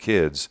 7,500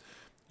 kids,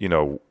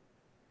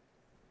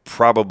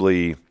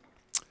 probably,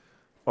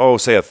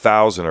 say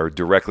 1,000 are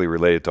directly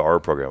related to our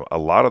program. A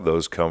lot of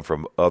those come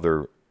from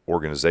other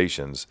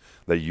organizations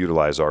that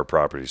utilize our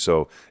property.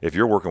 So if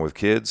you're working with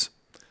kids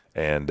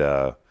and,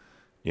 you're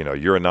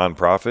a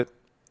nonprofit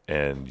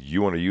and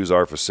you want to use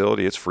our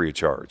facility, it's free of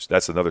charge.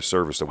 That's another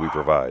service that we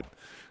provide.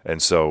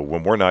 And so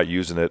when we're not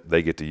using it,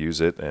 they get to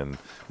use it. And,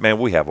 man,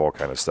 we have all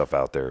kind of stuff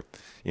out there.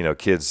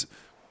 Kids –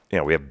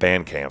 we have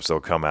band camps.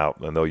 They'll come out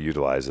and they'll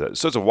utilize it.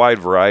 So it's a wide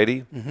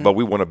variety, but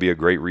we want to be a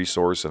great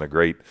resource and a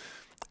great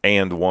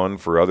one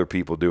for other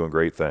people doing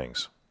great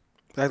things.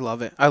 I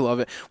love it.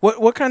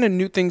 What kind of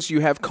new things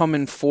you have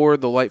coming for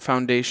the Light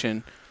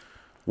Foundation?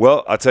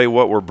 Well, I'll tell you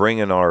what, we're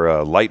bringing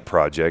our Light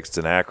Project. It's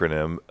an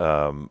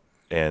acronym,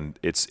 and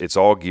it's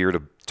all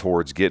geared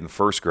towards getting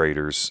first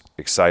graders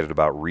excited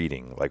about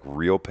reading, like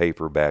real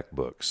paperback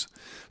books.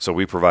 So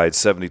we provide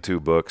 72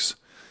 books,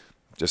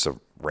 just a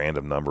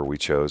random number we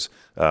chose,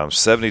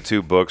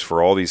 72 books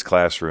for all these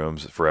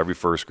classrooms for every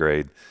first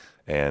grade.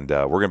 And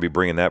we're going to be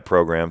bringing that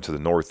program to the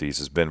Northeast.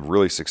 It's been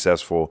really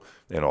successful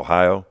in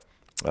Ohio,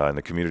 in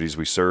the communities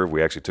we serve.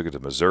 We actually took it to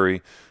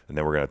Missouri, and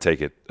then we're going to take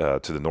it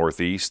to the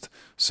Northeast.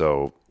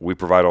 So we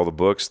provide all the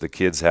books. The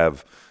kids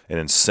have an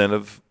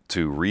incentive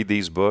to read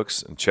these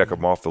books and check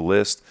them off the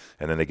list,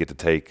 and then they get to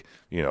take,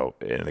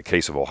 in the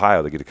case of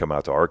Ohio, they get to come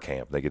out to our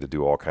camp. They get to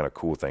do all kind of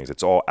cool things.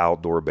 It's all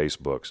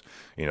outdoor-based books.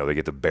 They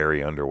get to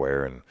bury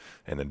underwear and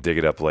then dig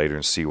it up later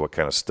and see what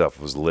kind of stuff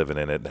was living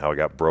in it and how it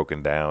got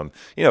broken down.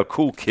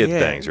 Cool kid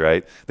things,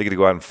 right? They get to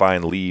go out and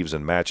find leaves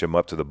and match them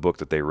up to the book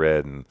that they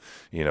read and,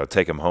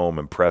 take them home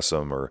and press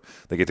them, or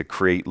they get to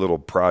create little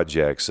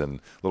projects and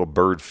little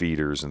bird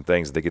feeders and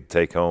things that they get to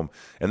take home.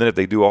 And then if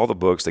they do all the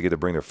books, they get to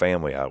bring their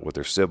family out with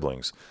their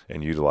siblings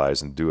and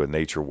utilize and do a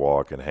nature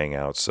walk and hang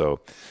out. So,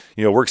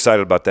 we're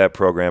excited about that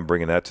program,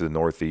 bringing that to the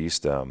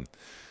Northeast.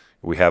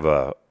 We have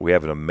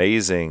an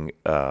amazing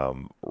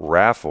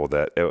raffle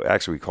that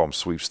actually we call them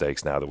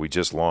sweepstakes now that we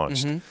just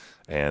launched,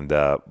 and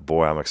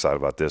boy, I'm excited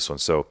about this one.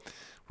 So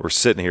we're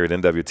sitting here at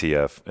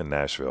NWTF in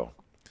Nashville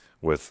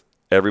with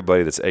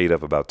everybody that's ate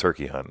up about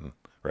turkey hunting,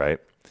 right?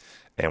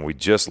 And we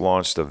just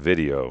launched a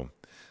video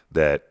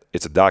that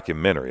it's a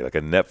documentary, like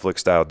a Netflix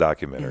style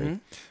documentary.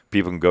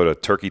 People can go to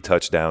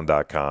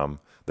turkeytouchdown.com.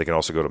 They can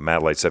also go to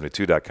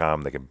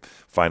mattlight72.com. They can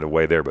find a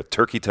way there, but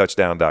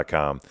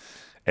turkeytouchdown.com,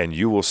 and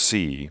you will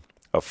see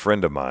a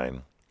friend of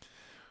mine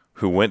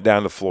who went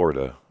down to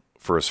Florida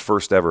for his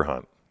first ever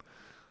hunt.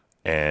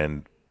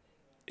 And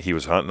he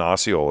was hunting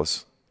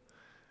Osceolas.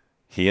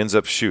 He ends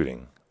up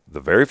shooting the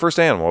very first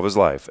animal of his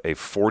life, a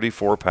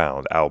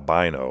 44-pound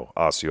albino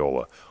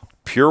Osceola,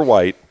 pure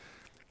white.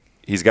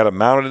 He's got it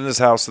mounted in his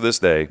house to this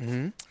day,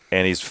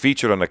 and he's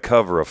featured on the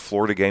cover of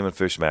Florida Game and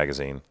Fish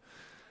magazine.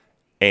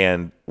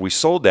 And we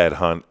sold that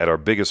hunt at our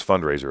biggest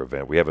fundraiser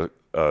event. We have an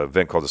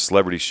event called the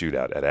Celebrity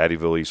Shootout at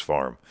Addyville East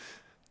Farm.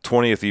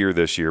 20th year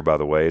this year, by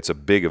the way. It's a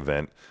big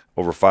event,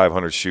 over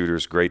 500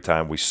 shooters, great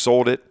time. We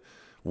sold it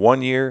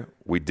one year.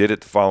 We did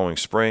it the following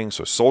spring,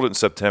 so sold it in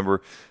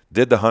September,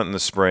 did the hunt in the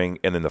spring,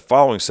 and then the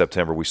following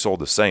September we sold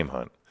the same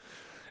hunt.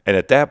 And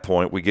at that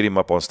point, we get him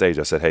up on stage.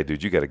 I said, hey,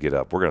 dude, you got to get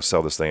up. We're going to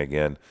sell this thing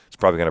again. It's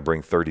probably going to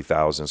bring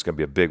 30,000. It's going to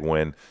be a big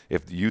win.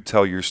 If you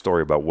tell your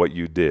story about what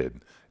you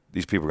did,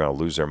 these people are going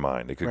to lose their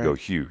mind. It could go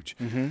huge.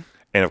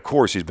 And, of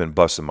course, he's been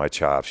busting my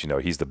chops. You know,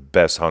 he's the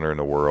best hunter in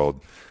the world.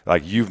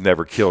 Like, you've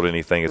never killed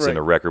anything. It's in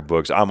the record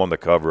books. I'm on the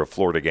cover of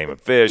Florida Game and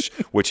Fish,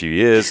 which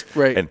he is.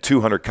 And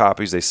 200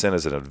 copies they sent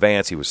as an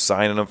advance. He was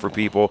signing them for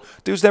people.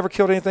 Dude's never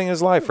killed anything in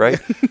his life, right?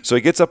 So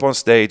he gets up on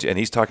stage, and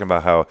he's talking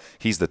about how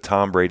he's the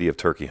Tom Brady of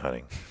turkey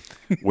hunting,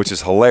 which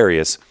is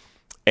hilarious.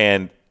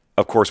 And,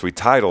 of course, we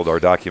titled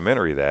our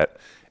documentary that.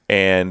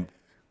 And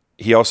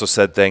he also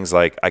said things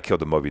like, I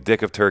killed the Moby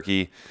Dick of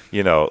turkey.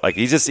 You know, like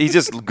he's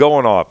just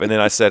going off. And then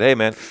I said, hey,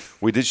 man,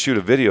 we did shoot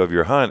a video of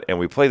your hunt, and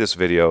we play this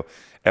video.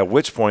 At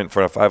which point, in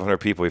front of 500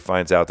 people, he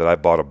finds out that I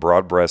bought a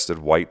broad-breasted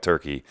white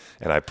turkey,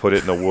 and I put it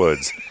in the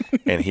woods.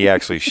 And he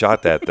actually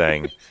shot that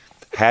thing,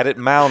 had it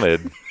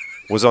mounted,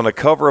 was on the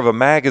cover of a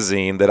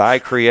magazine that I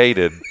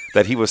created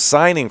that he was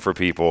signing for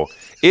people.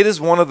 It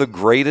is one of the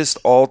greatest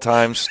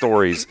all-time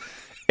stories.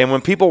 And when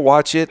people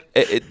watch it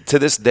to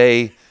this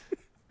day,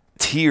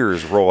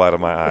 tears roll out of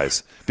my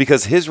eyes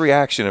because his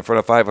reaction in front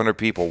of 500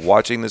 people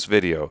watching this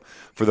video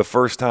for the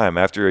first time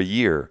after a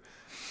year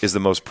is the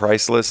most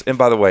priceless. And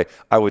by the way,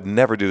 I would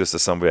never do this to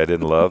somebody I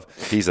didn't love.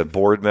 He's a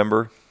board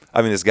member.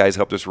 I mean, this guy's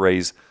helped us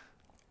raise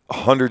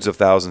hundreds of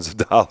thousands of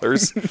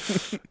dollars.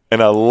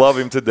 And I love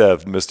him to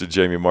death, Mr.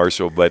 Jamie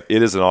Marshall. But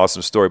it is an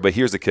awesome story. But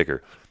here's the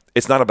kicker.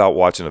 It's not about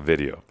watching a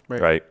video,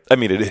 right? I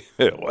mean,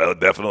 it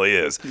definitely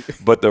is.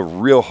 But the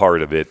real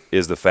heart of it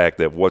is the fact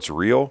that what's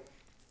real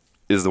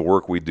is the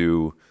work we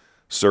do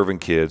serving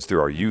kids through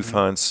our youth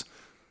hunts,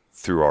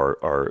 through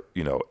our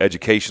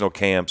educational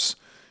camps,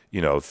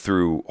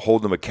 through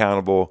holding them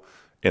accountable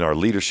in our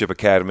leadership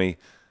academy.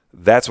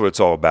 That's what it's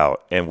all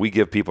about. And we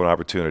give people an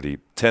opportunity.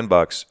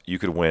 $10, you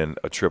could win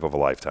a trip of a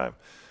lifetime.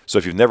 So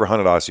if you've never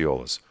hunted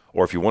Osceolas,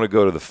 or if you want to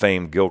go to the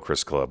famed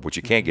Gilchrist Club, which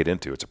you can't get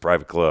into, it's a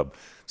private club.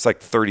 It's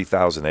like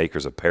 30,000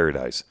 acres of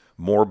paradise,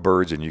 more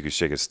birds than you could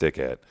shake a stick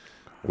at.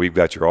 We've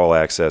got your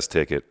all-access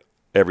ticket.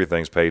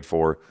 Everything's paid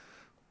for.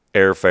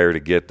 Airfare to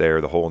get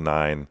there, the whole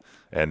nine.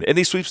 And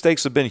these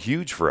sweepstakes have been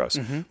huge for us.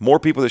 More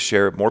people that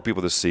share it, more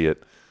people that see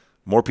it,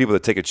 more people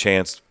that take a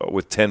chance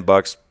with $10,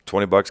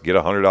 $20, get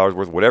 $100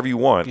 worth, whatever you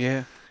want.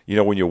 Yeah.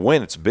 When you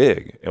win, it's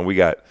big. And we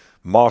got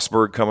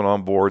Mossberg coming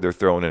on board. They're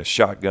throwing in a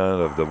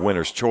shotgun of the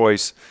winner's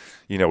choice.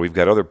 We've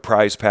got other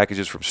prize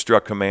packages from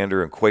Struck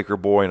Commander and Quaker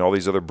Boy and all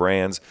these other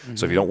brands.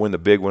 So if you don't win the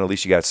big one, at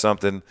least you got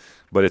something.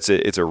 But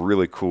it's a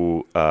really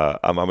cool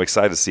I'm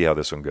excited to see how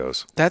this one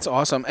goes. That's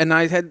awesome. And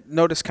I had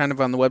noticed kind of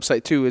on the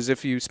website, too, is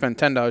if you spend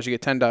 $10, you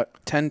get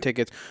 10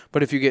 tickets.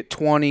 But if you get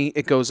 20,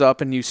 it goes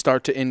up and you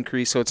start to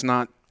increase. So it's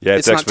not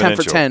it's not 10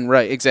 for 10.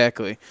 Right,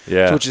 exactly.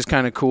 Yeah. So, which is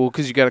kind of cool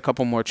because you got a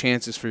couple more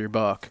chances for your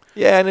buck.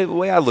 Yeah, and the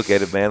way I look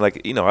at it, man,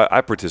 like,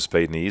 I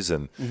participate in these.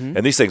 And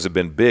these things have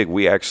been big.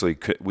 We actually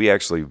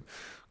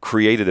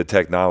created a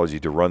technology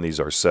to run these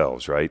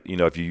ourselves, right?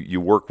 If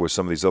you work with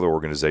some of these other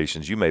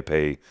organizations, you may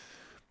pay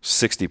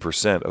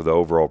 60% of the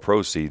overall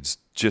proceeds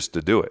just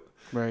to do it.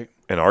 Right.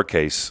 In our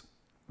case,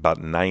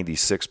 about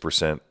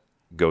 96%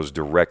 goes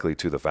directly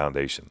to the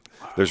foundation.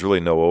 There's really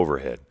no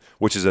overhead,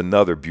 which is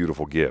another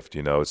beautiful gift.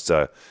 It's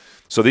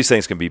so these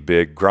things can be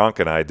big. Gronk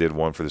and I did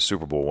one for the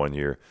Super Bowl one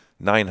year,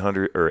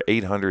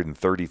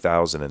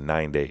 830,000 in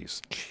 9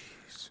 days.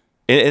 Jeez.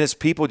 And it's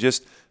people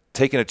just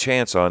taking a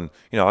chance on,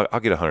 I'll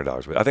get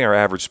 $100. But I think our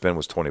average spend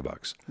was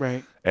 $20.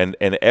 Right. And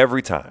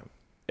every time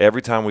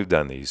we've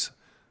done these,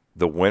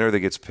 the winner that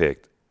gets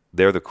picked,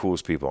 they're the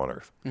coolest people on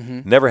earth.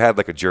 Never had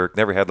like a jerk,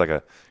 never had like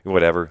a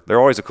whatever. They're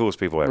always the coolest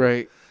people ever.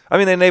 Right. I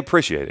mean, and they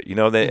appreciate it,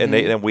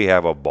 and we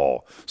have a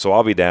ball. So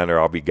I'll be down there,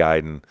 I'll be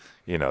guiding.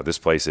 This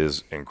place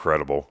is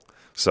incredible.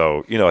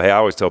 So, hey, I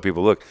always tell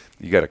people, look,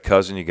 you got a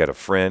cousin, you got a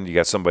friend, you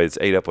got somebody that's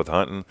ate up with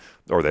hunting,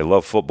 or they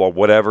love football,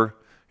 whatever.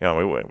 You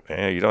don't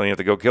even have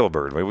to go kill a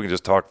bird. Maybe we can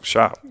just talk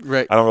shop.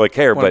 Right. I don't really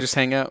care, but just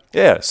hang out.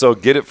 Yeah. So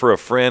get it for a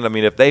friend. I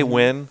mean, if they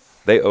win,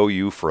 they owe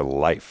you for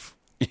life.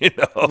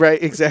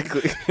 Right,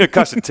 exactly. It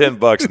costs you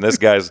 $10, and this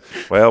guy's,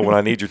 when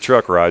I need your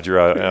truck, Roger,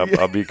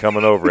 I'll be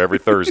coming over every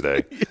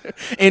Thursday. Yeah.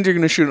 And you're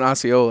going to shoot an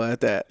Osceola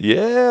at that.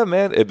 Yeah,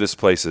 man. This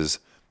place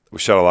we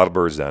shot a lot of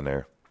birds down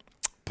there.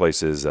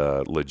 Place is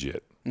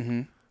legit.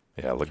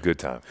 Yeah, good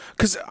time.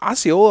 Because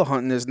Osceola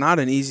hunting is not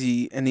an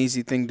easy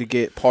thing to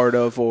get part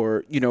of,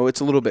 or it's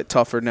a little bit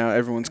tougher now.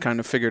 Everyone's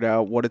kind of figured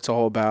out what it's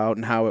all about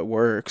and how it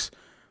works.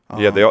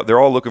 Yeah, they're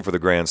all looking for the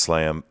Grand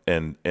Slam,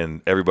 and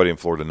everybody in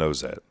Florida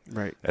knows that.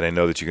 Right. And they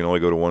know that you can only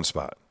go to one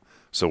spot.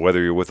 So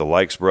whether you're with the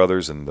Likes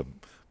brothers and the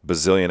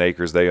bazillion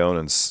acres they own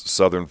in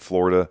southern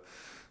Florida,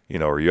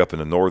 or you're up in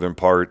the northern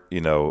part,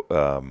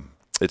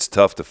 it's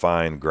tough to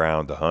find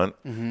ground to hunt.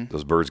 Mm-hmm.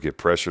 Those birds get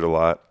pressured a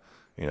lot.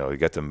 You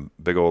got them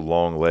big old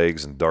long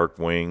legs and dark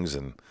wings,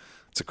 and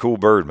it's a cool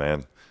bird,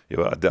 man.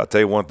 I'll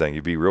tell you one thing,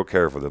 you be real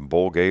careful. Them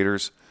bull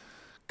gators,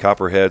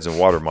 copperheads, and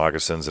water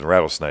moccasins and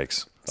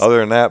rattlesnakes. Other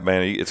than that,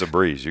 man, it's a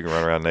breeze. You can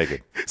run around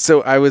naked.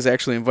 So I was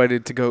actually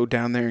invited to go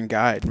down there and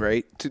guide,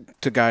 right?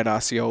 To guide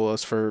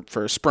Osceolas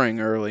for spring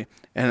early.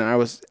 And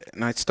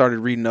I started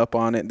reading up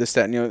on it, this,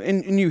 that,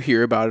 and you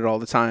hear about it all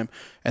the time.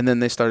 And then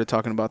they started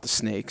talking about the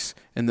snakes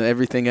and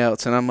everything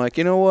else. And I'm like,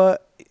 you know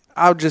what?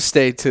 I'll just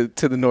stay to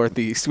the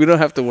northeast. We don't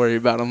have to worry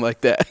about them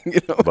like that.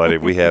 But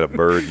if we had a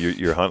bird,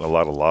 you're hunting a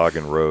lot of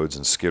logging roads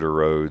and skidder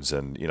roads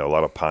and, a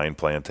lot of pine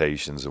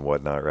plantations and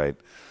whatnot, right?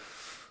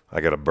 I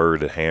got a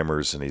bird that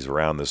hammers, and he's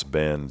around this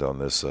bend on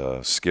this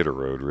skidder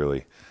road,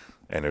 really.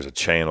 And there's a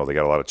channel. They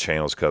got a lot of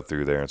channels cut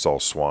through there, and it's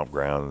all swamp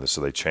ground. And so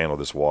they channel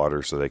this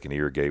water so they can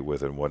irrigate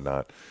with it and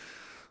whatnot.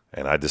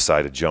 And I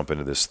decided to jump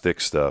into this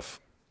thick stuff,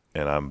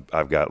 and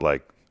I've got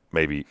like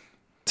maybe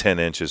 10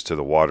 inches to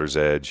the water's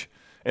edge.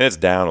 And it's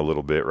down a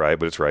little bit, right?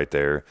 But it's right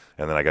there.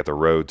 And then I got the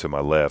road to my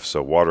left.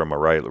 So water on my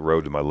right, the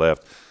road to my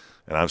left.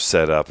 And I'm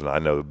set up, and I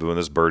know when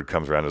this bird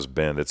comes around this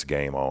bend, it's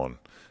game on.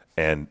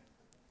 And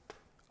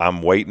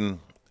I'm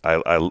waiting.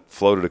 I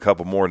floated a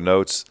couple more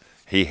notes.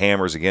 He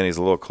hammers again. He's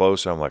a little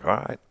closer. I'm like, all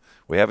right,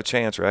 we have a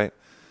chance, right?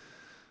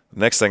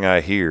 Next thing I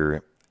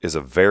hear is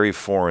a very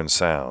foreign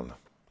sound.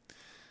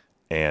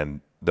 And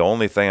the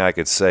only thing I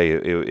could say,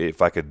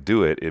 if I could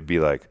do it, it'd be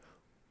like,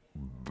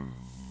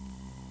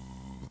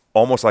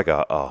 almost like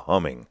a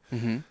humming.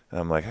 Mm-hmm. And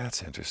I'm like,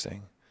 that's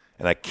interesting.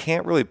 And I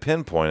can't really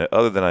pinpoint it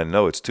other than I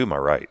know it's to my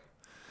right.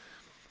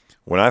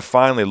 When I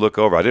finally look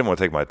over, I didn't want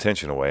to take my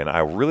attention away, and I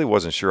really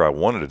wasn't sure I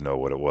wanted to know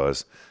what it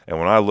was. And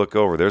when I look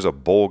over, there's a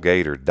bull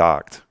gator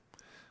docked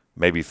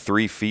maybe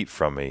 3 feet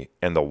from me,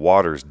 and the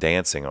water's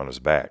dancing on his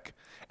back.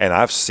 And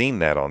I've seen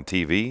that on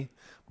TV,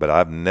 but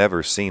I've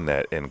never seen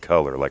that in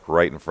color, like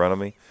right in front of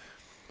me.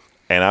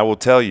 And I will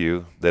tell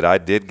you that I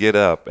did get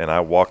up and I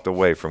walked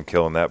away from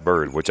killing that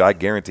bird, which I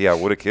guarantee I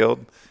would have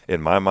killed,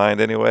 in my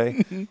mind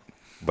anyway.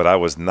 But I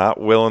was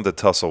not willing to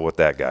tussle with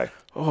that guy.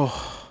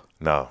 Oh.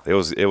 No, it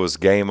was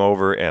game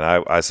over, and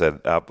I said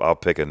I'll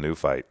pick a new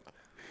fight.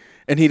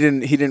 And he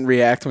didn't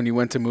react when you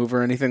went to move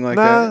or anything like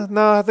that?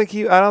 No, I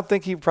don't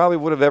think he probably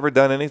would have ever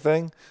done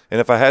anything. And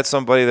if I had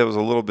somebody that was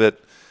a little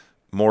bit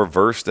more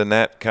versed in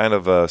that kind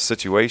of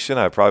situation,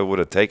 I probably would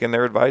have taken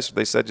their advice if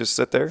they said just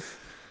sit there.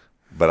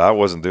 But I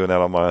wasn't doing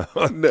that on my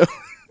own. No.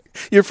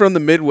 You're from the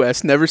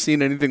Midwest, never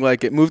seen anything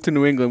like it. Moved to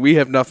New England, we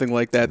have nothing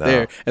like that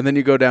there. And then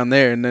you go down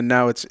there, and then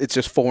now it's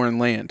just foreign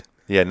land.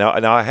 Yeah, now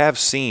I have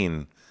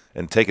seen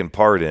and taken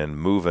part in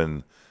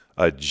moving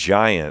a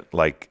giant,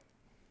 like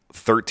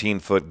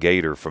 13-foot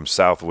gator from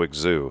Southwick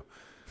Zoo.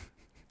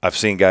 I've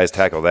seen guys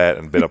tackle that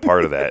and been a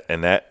part of that.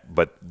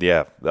 But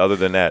yeah, other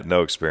than that,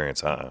 no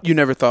experience. You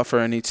never thought for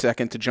any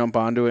second to jump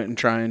onto it and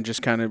try and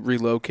just kind of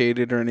relocate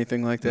it or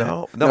anything like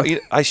that? No.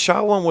 I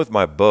shot one with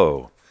my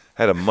bow.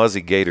 Had a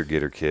Muzzy Gator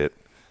Getter kit,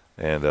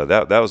 and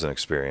that was an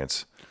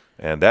experience.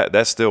 And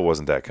that still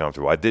wasn't that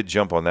comfortable. I did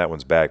jump on that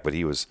one's back, but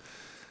he was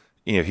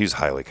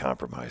highly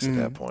compromised at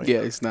that point.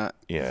 Yeah, he's not.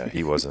 Yeah,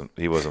 he wasn't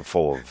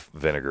full of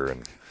vinegar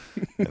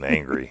and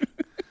angry.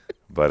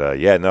 But I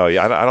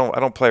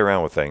don't play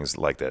around with things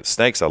like that.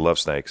 Snakes, I love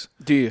snakes.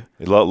 Do you?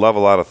 Love a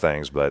lot of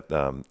things, but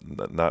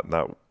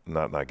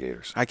not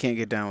gators. I can't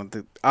get down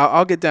with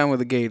I'll get down with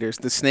the gators.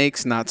 The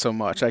snakes, not so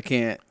much. I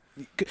can't.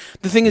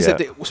 The thing is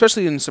that,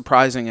 especially in the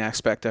surprising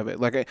aspect of it,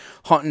 like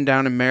hunting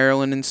down in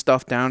Maryland and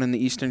stuff down in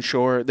the Eastern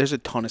Shore, there's a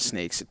ton of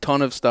snakes, a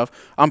ton of stuff.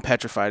 I'm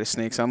petrified of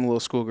snakes. I'm a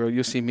little schoolgirl.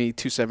 You'll see me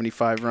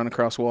 275 run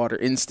across water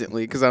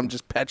instantly because I'm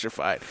just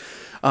petrified.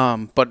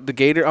 But the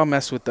gator, I'll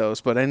mess with those.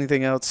 But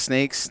anything else,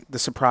 snakes, the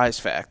surprise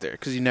factor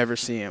because you never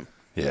see them.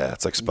 Yeah,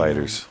 it's like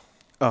spiders.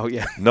 Oh,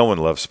 yeah. No one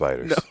loves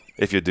spiders. No.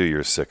 If you do,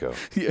 you're a sicko.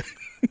 Yeah.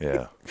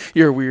 Yeah.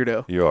 You're a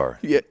weirdo. You are.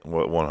 Yeah.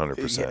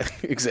 100%.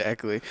 Yeah,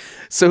 exactly.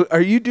 So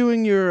are you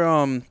doing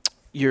your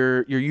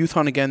youth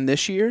hunt again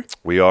this year?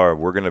 We are.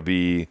 We're going to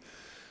be,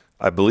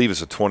 I believe it's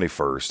the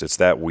 21st. It's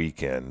that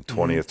weekend,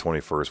 20th,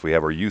 21st. We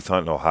have our youth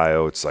hunt in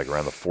Ohio. It's like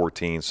around the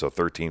 14th, so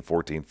 13th,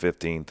 14th,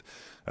 15th.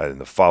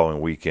 And the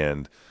following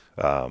weekend,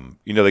 they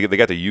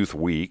got the youth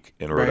week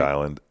in Rhode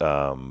Island.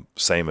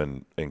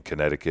 Same in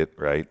Connecticut,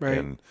 right?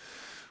 And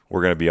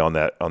we're going to be on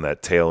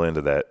that tail end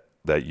of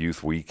that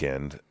youth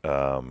weekend.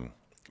 Man,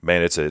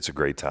 it's a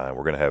great time.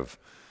 We're gonna have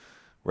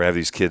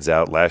these kids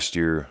out. Last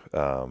year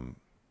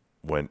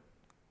went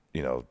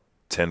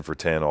 10 for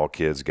 10. All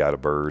kids got a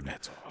bird.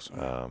 That's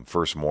awesome.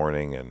 First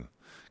morning, and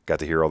got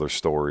to hear all their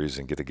stories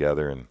and get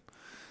together, and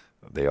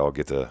they all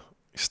get to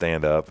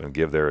stand up and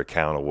give their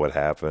account of what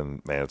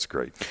happened. Man, it's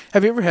great.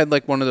 Have you ever had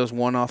like one of those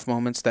one-off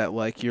moments that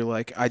like you're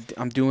like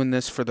I'm doing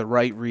this for the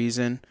right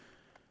reason?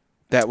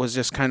 that was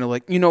just kind of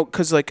like,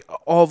 because like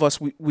all of us,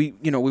 we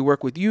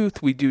work with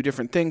youth, we do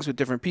different things with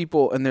different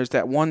people, and there's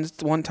that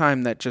one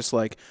time that just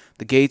like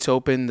the gates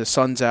open, the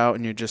sun's out,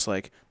 and you're just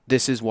like,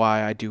 this is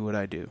why I do what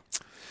I do.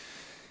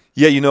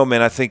 Yeah,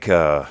 man, I think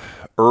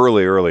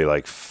early,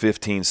 like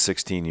 15,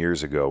 16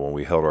 years ago when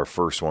we held our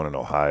first one in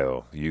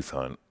Ohio, youth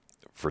hunt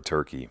for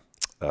turkey,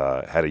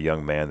 had a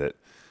young man that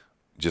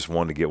just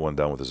wanted to get one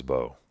done with his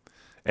bow.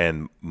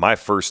 And my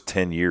first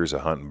 10 years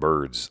of hunting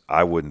birds,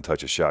 I wouldn't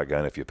touch a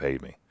shotgun if you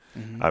paid me.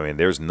 Mm-hmm. I mean,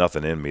 there's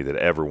nothing in me that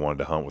ever wanted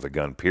to hunt with a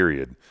gun,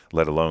 period,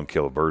 let alone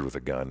kill a bird with a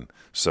gun.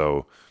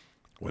 So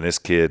when this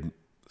kid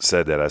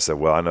said that, I said,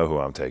 well, I know who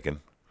I'm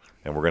taking,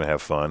 and we're going to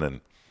have fun. And,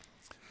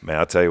 man,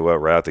 I'll tell you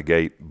what, right out the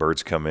gate,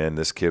 birds come in.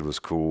 This kid was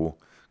cool,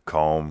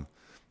 calm,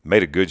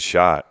 made a good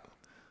shot,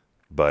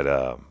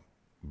 but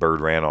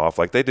bird ran off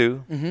like they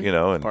do,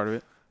 and part of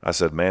it. I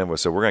said, man,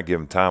 so we're going to give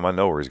him time. I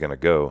know where he's going to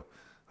go.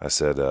 I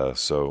said,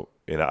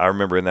 I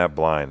remember in that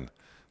blind,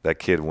 that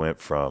kid went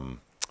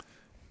from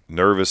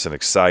nervous and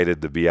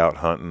excited to be out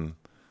hunting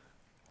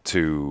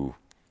to,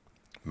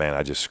 man,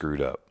 I just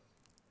screwed up.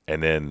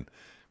 And then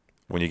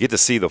when you get to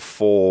see the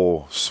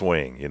full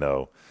swing,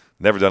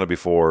 never done it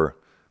before,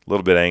 a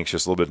little bit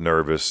anxious, a little bit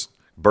nervous,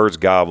 bird's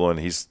gobbling,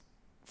 he's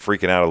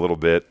freaking out a little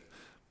bit.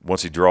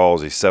 Once he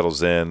draws, he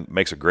settles in,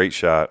 makes a great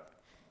shot,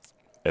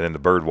 and then the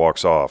bird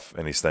walks off,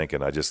 and he's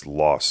thinking, I just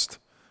lost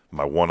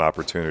my one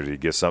opportunity to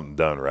get something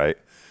done, right?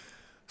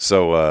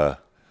 So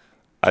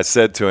I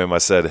said to him,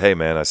 hey,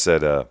 man,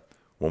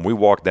 when we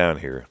walk down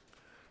here,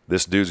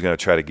 this dude's going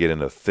to try to get in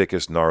the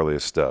thickest,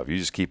 gnarliest stuff. You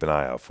just keep an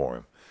eye out for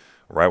him.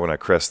 Right when I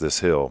crest this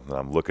hill, and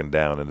I'm looking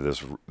down into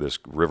this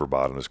river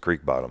bottom, this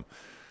creek bottom,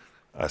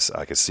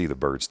 I could see the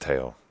bird's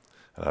tail.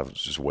 And I was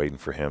just waiting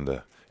for him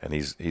to, and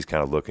he's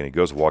kind of looking. He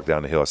goes to walk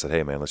down the hill. I said,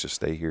 hey, man, let's just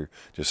stay here,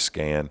 just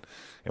scan.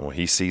 And when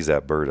he sees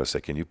that bird, I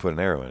said, can you put an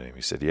arrow in him?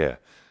 He said, yeah.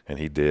 And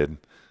he did.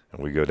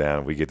 And we go down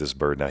and we get this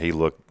bird. Now, he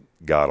looked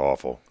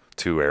god-awful.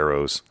 2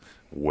 arrows,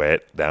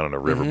 wet, down in a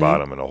river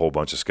bottom, and a whole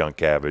bunch of skunk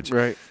cabbage.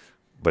 Right.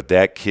 But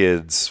that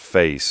kid's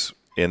face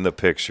in the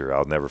picture,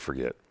 I'll never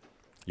forget.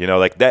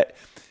 Like that,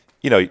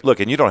 look,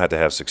 and you don't have to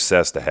have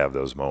success to have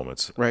those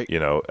moments. Right.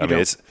 I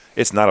mean,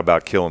 it's not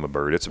about killing the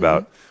bird. It's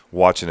about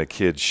watching a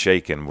kid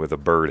shaking with a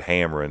bird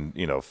hammering,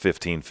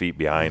 15 feet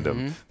behind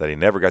him that he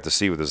never got to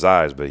see with his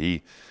eyes, but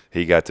he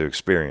got to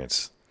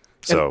experience.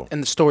 So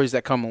and the stories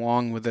that come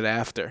along with it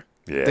after.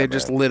 Yeah, they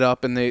just lit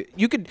up, and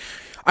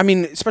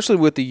especially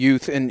with the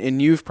youth,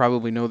 and you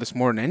probably know this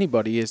more than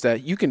anybody, is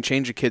that you can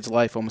change a kid's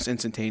life almost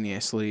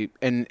instantaneously.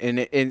 And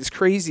it's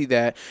crazy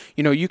that,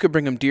 you could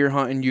bring them deer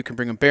hunting, you can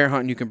bring them bear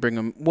hunting, you can bring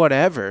them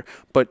whatever.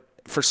 But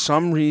for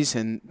some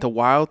reason, the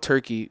wild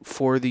turkey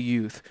for the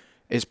youth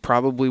is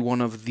probably one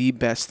of the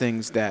best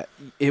things that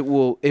it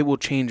will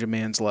change a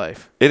man's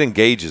life. It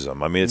engages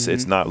them. I mean,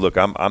 it's not, look,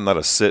 I'm not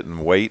a sit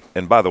and wait.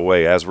 And by the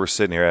way, as we're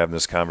sitting here having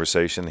this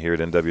conversation here at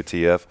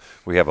NWTF,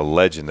 we have a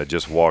legend that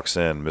just walks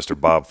in, Mr.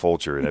 Bob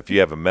Fulcher. And if you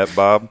haven't met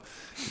Bob,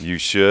 you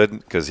should,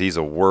 because he's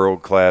a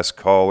world-class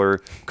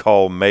caller,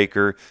 call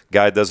maker,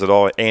 guy does it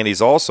all. And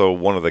he's also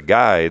one of the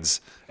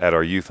guides at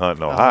our youth hunt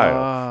in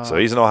Ohio. So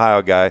he's an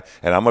Ohio guy,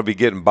 and I'm going to be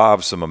getting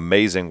Bob some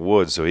amazing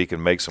wood so he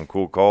can make some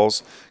cool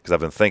calls, because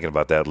I've been thinking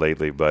about that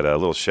lately. But a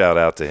little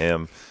shout-out to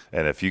him,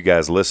 and if you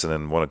guys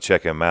listening want to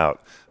check him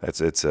out,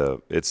 it's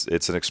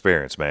an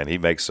experience, man. He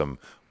makes some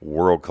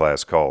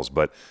world-class calls.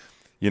 But,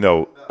 yeah,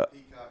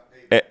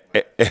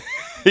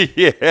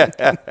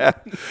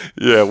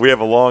 we have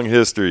a long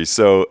history.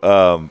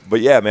 So, but,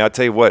 yeah, man, I'll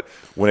tell you what,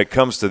 when it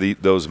comes to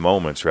those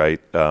moments,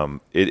 right,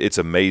 it's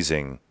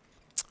amazing.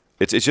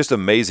 It's just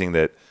amazing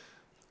that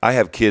I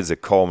have kids that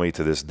call me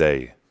to this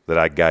day that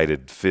I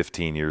guided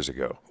 15 years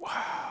ago.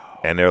 Wow.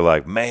 And they're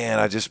like, man,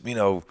 I just,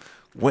 went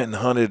and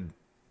hunted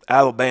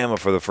Alabama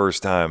for the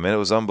first time, and it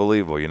was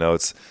unbelievable.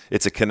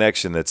 It's a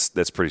connection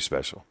that's pretty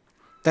special.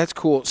 That's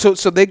cool. So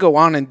they go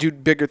on and do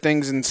bigger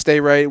things and stay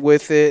right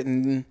with it.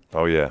 And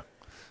oh, yeah.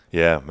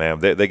 Yeah, man,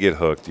 they get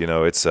hooked.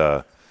 It's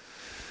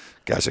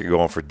gosh, I could go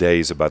on for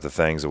days about the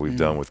things that we've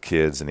done with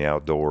kids and the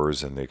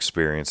outdoors and the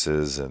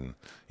experiences, and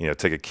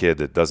take a kid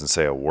that doesn't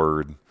say a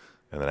word,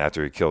 and then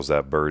after he kills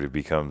that bird, it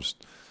becomes,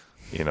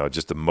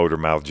 just a motor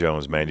mouth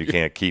Jones, man. You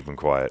can't keep him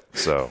quiet.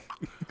 So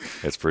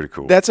it's pretty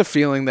cool. That's a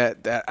feeling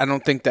that I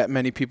don't think that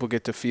many people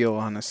get to feel,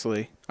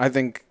 honestly. I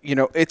think,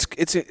 it's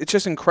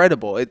just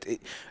incredible.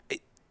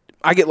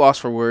 I get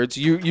lost for words.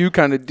 You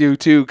kind of do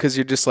too, because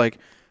you're just like,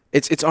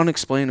 it's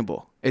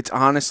unexplainable. It's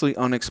honestly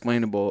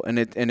unexplainable, and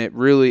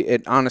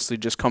it honestly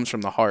just comes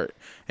from the heart,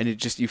 and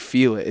you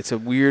feel it. It's a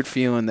weird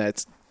feeling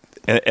that's.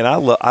 And I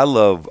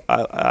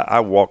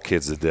walk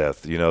kids to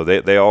death.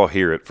 They all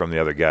hear it from the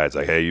other guys.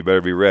 Like, hey, you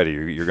better be ready.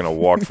 You're going to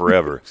walk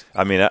forever.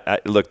 I mean,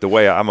 look, the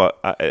way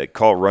I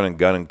call it run and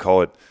gun and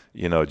call it,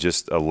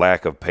 just a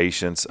lack of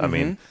patience. I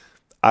mean,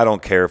 I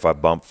don't care if I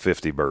bump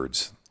 50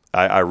 birds.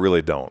 I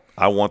really don't.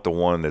 I want the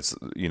one that's,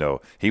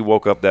 he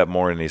woke up that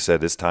morning and he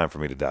said, it's time for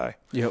me to die.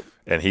 Yep.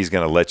 And he's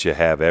going to let you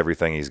have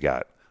everything he's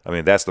got. I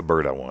mean, that's the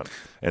bird I want.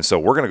 And so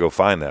we're going to go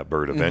find that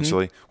bird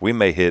eventually. We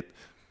may hit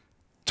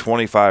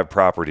 25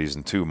 properties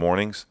in 2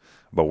 mornings,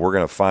 but we're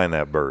going to find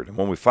that bird. And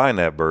when we find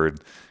that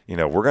bird,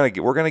 we're going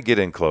to get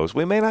in close.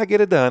 We may not get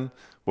it done,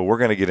 but we're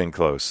going to get in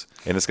close,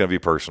 and it's going to be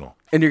personal.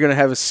 And you're going to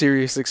have a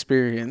serious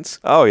experience.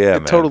 Oh, yeah,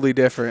 man. Totally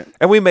different.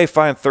 And we may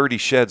find 30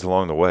 sheds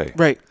along the way.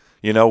 Right.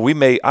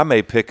 I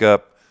may pick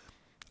up,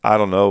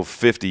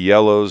 50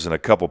 yellows and a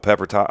couple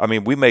pepper top. I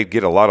mean, we may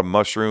get a lot of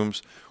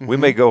mushrooms. Mm-hmm. We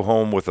may go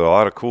home with a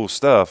lot of cool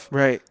stuff.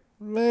 Right.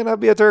 May not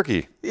be a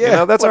turkey.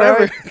 Yeah, that's whatever.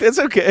 all right. That's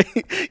okay.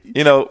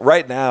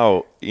 Right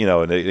now,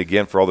 and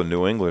again, for all the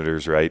New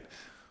Englanders, right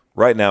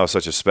now is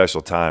such a special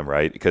time,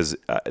 right? Because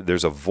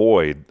there's a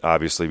void,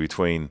 obviously,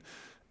 between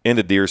end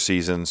of deer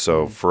season.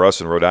 So for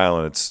us in Rhode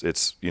Island,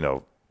 it's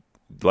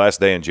last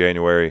day in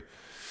January.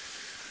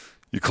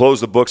 You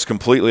close the books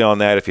completely on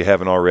that if you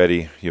haven't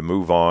already. You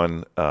move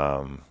on,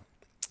 and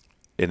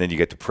then you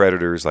get the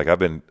predators. Like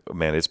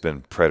it's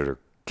been predator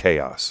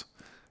chaos.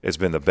 It's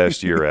been the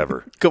best year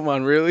ever. Come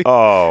on, really?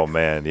 Oh,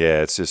 man,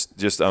 yeah, it's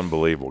just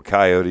unbelievable.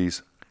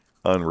 Coyotes,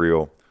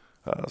 unreal.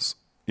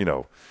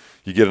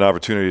 You get an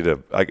opportunity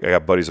to – I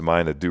got buddies of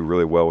mine that do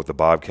really well with the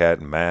bobcat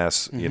and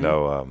mass.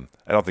 Mm-hmm.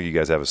 I don't think you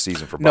guys have a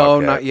season for bobcat.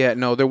 No, not yet.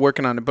 No, they're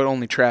working on it, but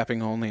only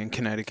trapping only in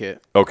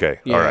Connecticut.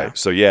 Okay, yeah. All right.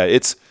 So, yeah,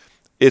 it's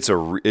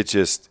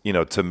just,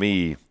 to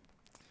me,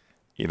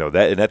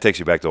 that takes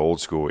you back to old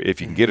school.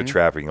 If you can get a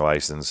trapping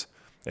license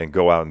and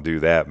go out and do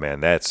that, man,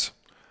 that's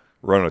 –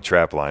 running a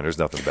trap line, there's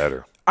nothing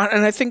better.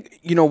 And I think,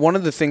 one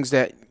of the things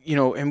that,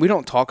 and we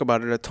don't talk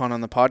about it a ton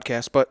on the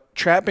podcast, but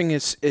trapping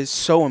is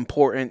so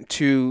important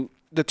to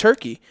the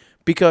turkey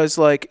because,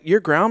 like,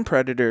 your ground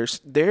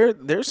predators,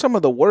 they're some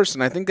of the worst.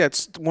 And I think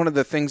that's one of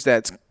the things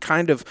that's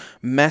kind of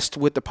messed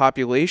with the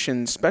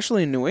population,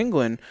 especially in New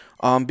England,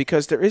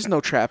 because there is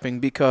no trapping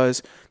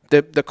because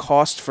the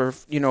cost for,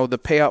 the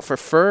payout for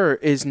fur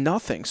is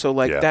nothing. So,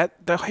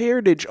 that the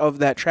heritage of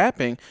that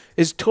trapping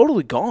is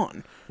totally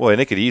gone. Well, and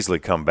it could easily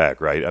come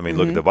back, right? I mean,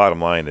 look, the bottom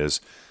line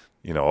is,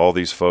 all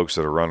these folks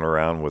that are running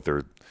around with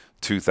their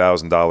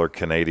 $2,000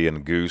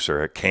 Canadian goose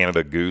or a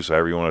Canada goose,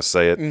 however you want to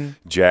say it,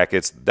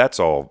 jackets,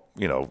 that's all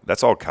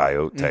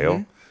coyote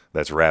tail.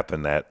 That's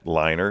wrapping that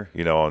liner,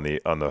 on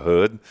the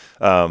hood.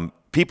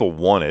 People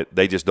want it.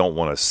 They just don't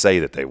want to say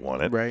that they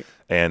want it. Right.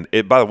 And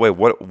by the way,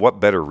 what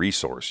better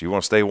resource? You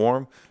want to stay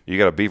warm? You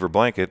got a beaver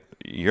blanket.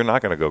 You're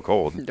not going to go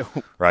cold, no.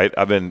 Right?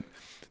 I've been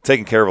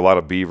taking care of a lot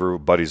of beaver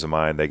buddies of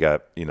mine. They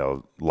got,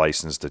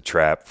 licensed to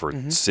trap for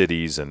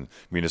cities and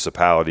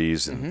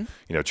municipalities and,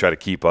 try to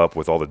keep up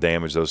with all the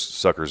damage those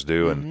suckers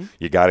do. And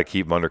you got to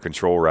keep them under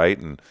control, right?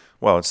 And,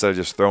 well, instead of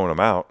just throwing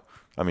them out,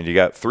 I mean, you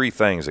got 3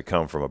 things that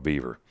come from a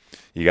beaver.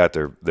 You got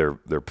their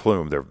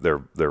plume,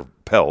 their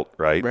pelt,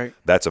 right? Right.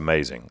 That's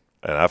amazing.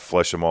 And I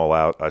flesh them all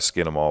out. I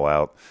skin them all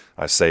out.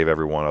 I save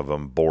every one of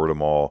them, board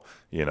them all.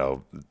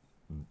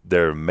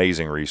 They're an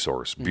amazing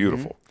resource.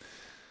 Beautiful.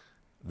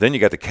 Then you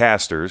got the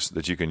casters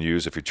that you can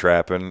use if you're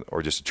trapping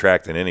or just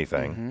attracting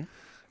anything.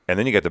 And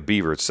then you got the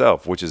beaver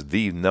itself, which is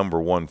the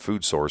number one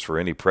food source for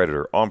any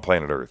predator on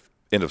planet Earth.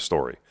 End of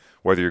story.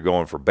 Whether you're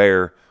going for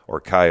bear or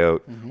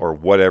coyote or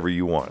whatever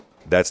you want,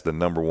 that's the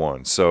number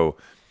one. So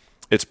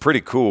it's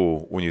pretty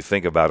cool when you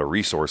think about a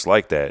resource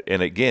like that.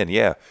 And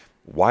again,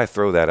 why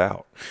throw that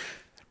out?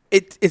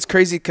 It's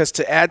crazy because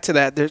to add to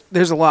that,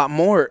 there's a lot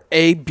more.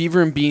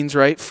 Beaver and beans,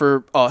 right,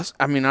 for us.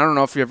 I mean, I don't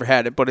know if you ever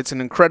had it, but it's an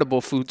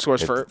incredible food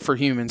source for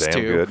humans damn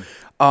too.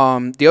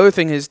 Good. The other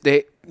thing is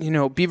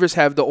beavers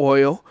have the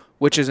oil,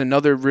 which is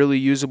another really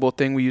usable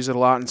thing. We use it a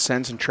lot in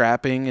scents and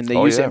trapping, and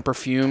they use it in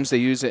perfumes. They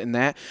use it in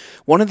that.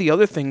 One of the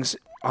other things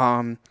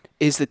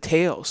is the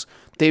tails.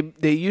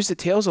 They use the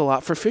tails a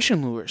lot for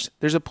fishing lures.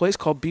 There's a place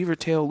called Beaver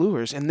Tail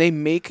Lures, and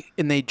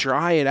they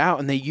dry it out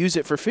and they use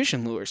it for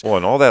fishing lures. Well,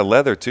 and all that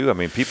leather too. I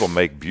mean, people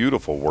make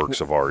beautiful works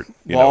of art,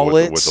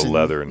 with the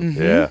leather and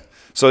yeah.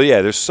 So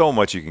there's so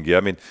much you can get.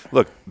 I mean,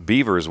 look,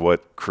 beaver is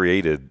what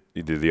created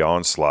the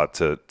onslaught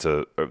or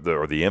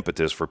the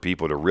impetus for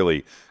people to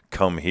really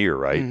come here,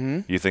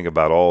 right? You think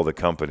about all the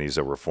companies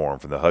that were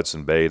formed, from the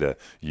Hudson Bay to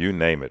you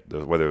name it,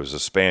 whether it was the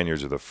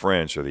Spaniards or the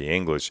French or the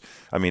English.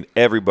 I mean,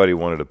 everybody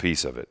wanted a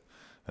piece of it.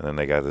 And then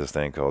they got this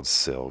thing called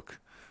silk.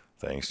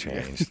 Things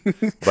changed.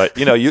 But,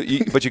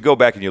 but you go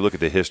back and you look at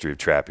the history of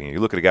trapping. You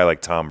look at a guy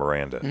like Tom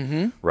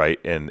Miranda, right,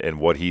 and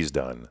what he's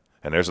done.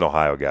 And there's an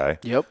Ohio guy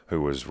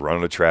who was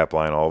running a trap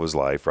line all of his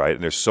life, right?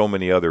 And there's so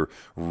many other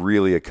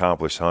really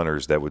accomplished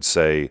hunters that would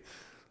say,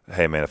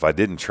 hey, man, if I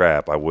didn't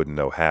trap, I wouldn't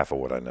know half of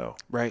what I know.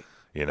 Right.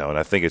 And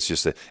I think it's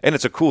just and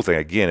it's a cool thing.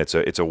 Again,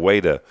 it's a way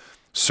to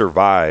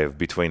survive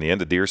between the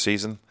end of deer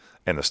season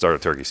and the start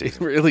of turkey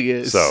season. It really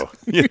is. So,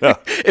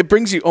 it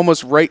brings you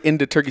almost right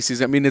into turkey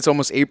season. I mean, it's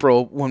almost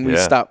April when we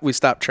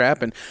stop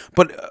trapping.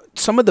 But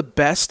some of the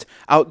best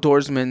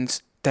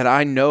outdoorsmen that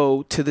I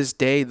know to this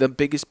day, the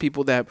biggest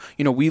people that,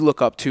 we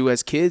look up to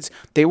as kids,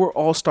 they were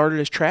all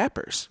started as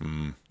trappers.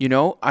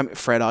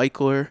 Fred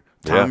Eichler,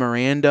 Tom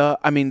Miranda.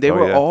 I mean, they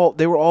were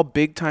all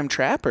big time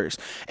trappers.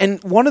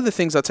 And one of the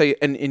things I'll tell you,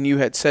 and you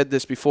had said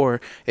this before,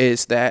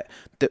 is that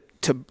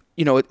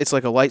it's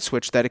like a light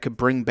switch that it could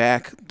bring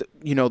back,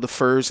 the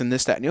furs and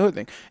this, that, and the other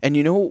thing. And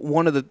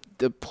one of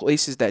the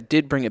places that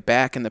did bring it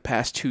back in the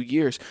past 2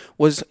 years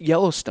was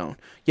Yellowstone.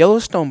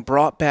 Yellowstone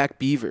brought back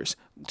beavers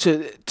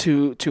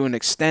to an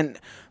extent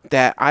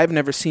that I've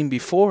never seen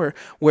before,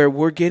 where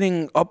we're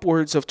getting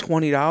upwards of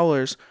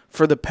 $20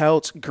 for the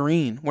pelts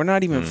green. We're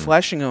not even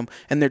fleshing them,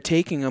 and they're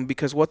taking them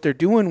because what they're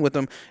doing with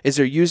them is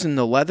they're using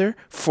the leather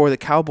for the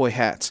cowboy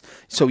hats.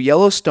 So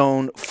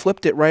Yellowstone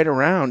flipped it right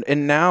around,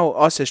 and now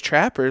us as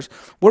trappers,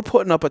 we're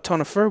putting up a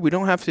ton of fur. We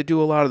don't have to do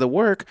a lot of the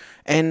work,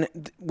 and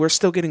we're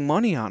still getting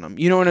money on them.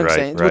 You know what I'm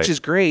saying? Right. Which is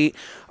great.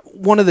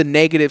 One of the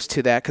negatives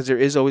to that, because there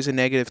is always a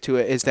negative to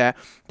it, is that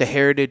the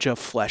heritage of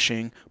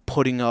fleshing,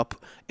 putting up,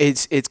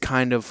 it's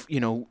kind of,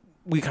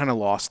 we kind of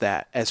lost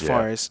that as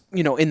far as,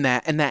 in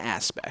that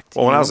aspect.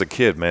 Well, when I was a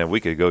kid, man, we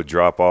could go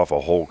drop off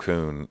a whole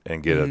coon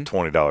and get a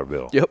 $20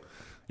 bill. Yep.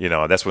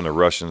 That's when the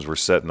Russians were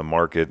setting the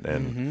market,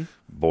 and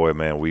boy,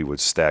 man, we would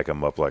stack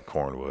them up like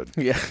cornwood.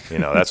 Yeah.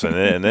 That's when,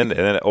 and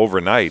then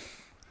overnight,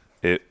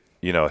 they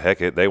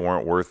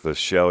weren't worth the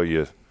shell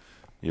you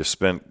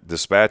spent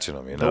dispatching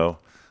them,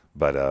 Nope.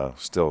 But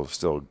still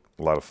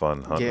a lot of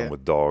fun hunting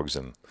with dogs,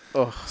 and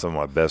some of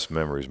my best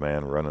memories,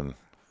 man, running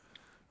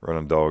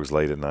dogs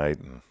late at night.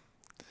 And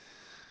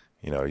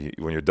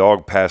when your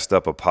dog passed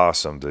up a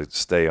possum to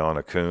stay on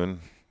a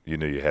coon, you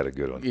knew you had a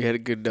good one. You had a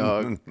good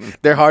dog.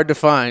 They're hard to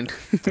find.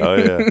 Oh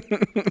yeah.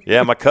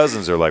 Yeah, my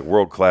cousins are like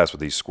world class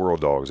with these squirrel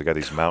dogs. They got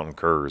these mountain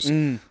curs,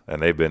 and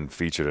they've been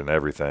featured in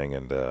everything.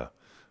 And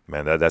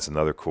man, that's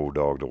another cool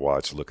dog to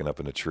watch, looking up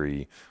in the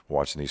tree,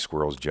 watching these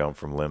squirrels jump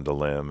from limb to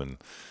limb, and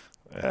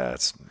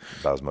it's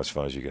about as much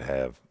fun as you can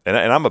have. And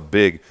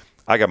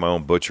I got my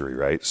own butchery,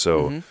 right?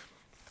 So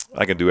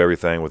I can do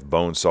everything with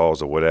bone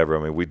saws or whatever.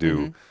 I mean, we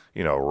do,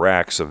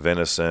 racks of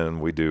venison.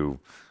 We do,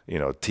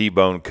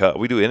 T-bone cut.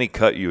 We do any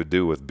cut you would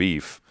do with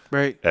beef,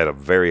 right, at a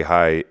very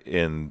high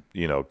end,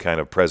 kind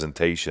of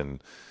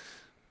presentation.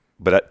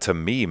 But to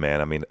me,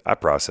 man, I mean, I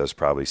process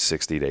probably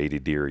 60 to 80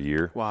 deer a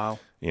year. Wow.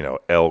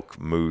 Elk,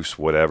 moose,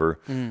 whatever.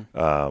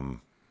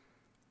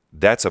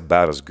 That's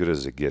about as good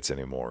as it gets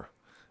anymore.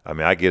 I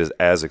mean, I get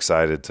as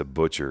excited to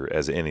butcher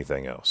as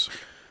anything else.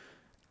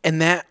 And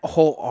that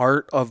whole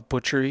art of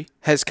butchery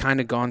has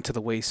kind of gone to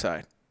the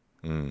wayside.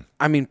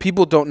 I mean,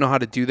 people don't know how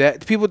to do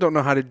that. People don't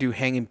know how to do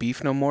hanging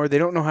beef no more. They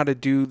don't know how to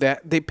do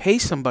that. They pay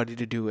somebody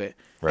to do it.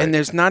 Right. And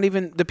there's not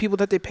even the people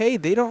that they pay.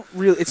 They don't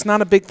really, it's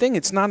not a big thing.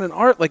 It's not an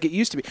art like it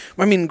used to be.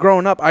 I mean,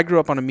 growing up, I grew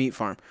up on a meat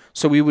farm.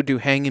 So we would do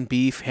hanging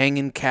beef,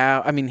 hanging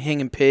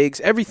pigs,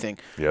 everything.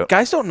 Yep.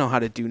 Guys don't know how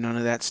to do none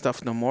of that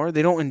stuff no more.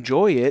 They don't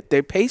enjoy it.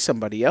 They pay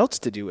somebody else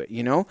to do it,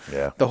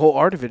 Yeah. The whole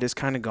art of it is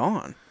kind of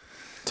gone.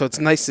 So it's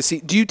nice to see.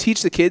 Do you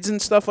teach the kids and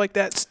stuff like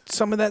that,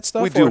 some of that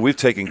stuff? We do. We've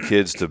taken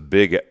kids to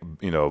big,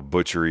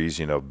 butcheries,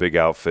 big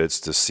outfits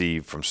to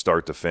see from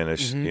start to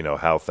finish,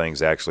 how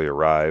things actually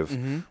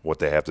arrive, what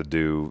they have to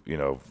do,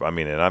 I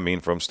mean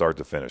from start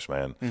to finish,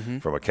 man.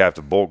 From a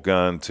captive bolt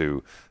gun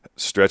to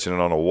stretching it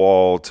on a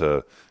wall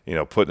to,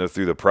 putting it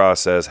through the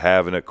process,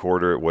 having it,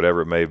 quarter it, whatever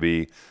it may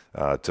be,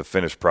 to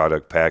finished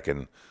product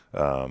packing.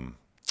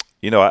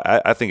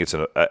 I think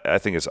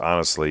it's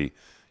honestly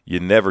 – I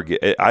never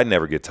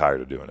get tired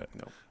of doing it.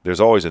 No.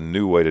 There's always a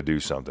new way to do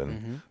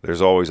something.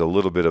 There's always a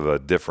little bit of a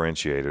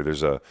differentiator.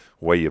 There's a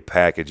way you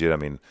package it. I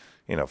mean,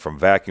 from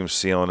vacuum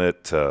sealing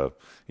it to,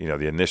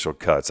 the initial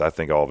cuts, I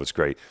think all of it's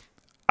great.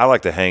 I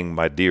like to hang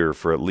my deer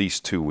for at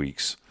least 2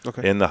 weeks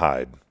in the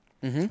hide,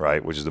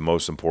 right, which is the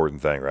most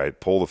important thing, right?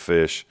 Pull the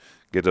fish,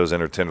 get those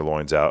inner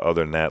tenderloins out.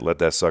 Other than that, let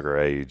that sucker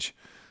age.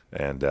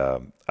 And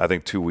I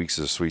think 2 weeks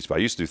is a sweet spot.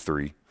 I used to do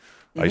 3.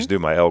 I used to do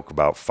my elk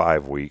about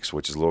 5 weeks,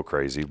 which is a little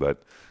crazy,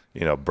 but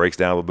breaks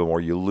down a little bit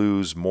more. You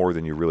lose more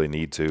than you really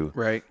need to,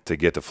 right, to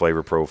get the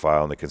flavor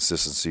profile and the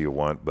consistency you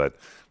want. But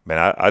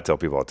man, I tell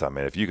people all the time,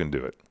 man, if you can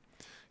do it,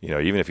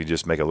 even if you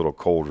just make a little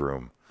cold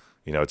room,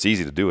 it's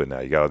easy to do it now.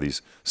 You got all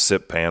these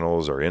SIP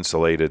panels or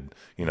insulated,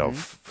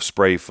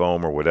 spray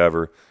foam or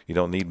whatever. You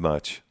don't need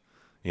much.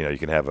 You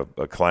can have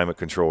a climate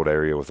controlled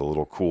area with a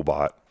little cool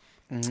bot,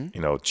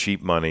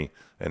 cheap money,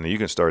 and you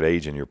can start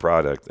aging your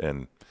product.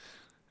 And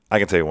I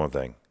can tell you one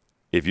thing: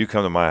 if you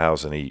come to my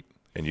house and eat,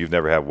 and you've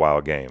never had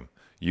wild game,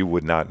 you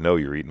would not know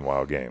you're eating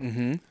wild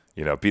game.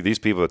 These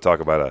people that talk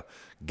about a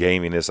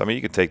gaminess, I mean,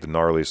 you could take the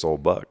gnarliest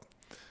old buck,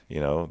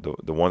 the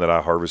one that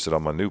I harvested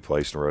on my new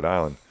place in Rhode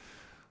Island.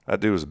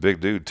 That dude was a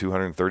big dude,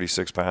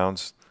 236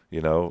 pounds,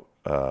 during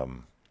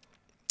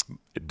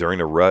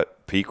the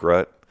rut, peak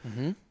rut,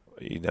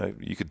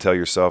 you could tell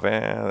yourself,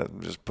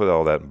 just put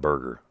all that in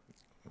burger.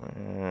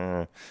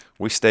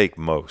 We steak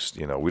most,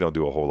 we don't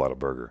do a whole lot of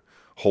burger.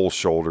 Whole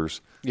shoulders.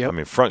 Yep. I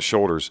mean, front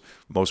shoulders,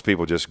 most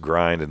people just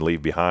grind and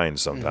leave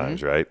behind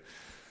sometimes, right?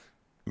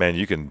 Man,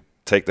 you can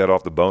take that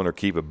off the bone or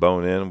keep it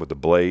bone in with the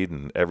blade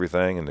and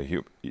everything.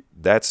 And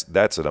that's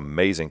an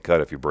amazing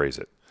cut if you braise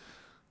it.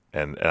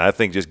 And I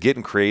think just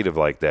getting creative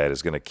like that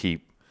is going to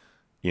keep,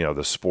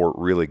 the sport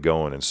really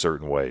going in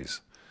certain ways.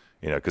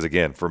 Because,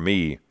 again, for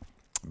me,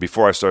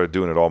 before I started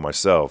doing it all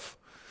myself,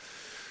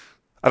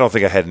 I don't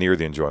think I had near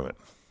the enjoyment.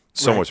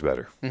 So much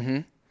better.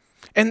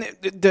 And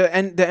the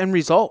end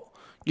result,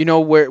 you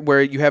know,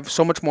 where you have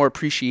so much more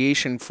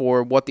appreciation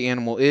for what the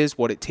animal is,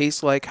 what it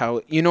tastes like,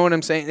 how, you know what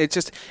I'm saying?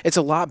 It's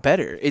a lot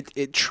better.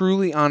 It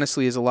truly,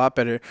 honestly is a lot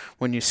better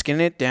when you skin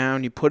it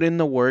down, you put in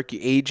the work, you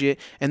age it,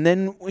 and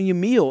then when you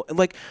meal,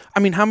 like, I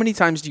mean, how many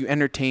times do you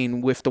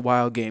entertain with the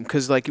wild game?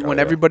 Because like when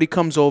everybody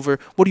comes over,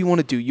 what do you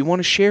want to do? You want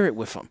to share it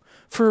with them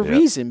for a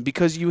reason,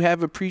 because you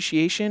have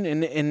appreciation,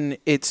 and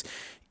it's,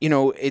 you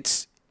know,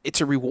 it's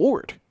a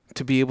reward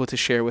to be able to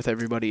share with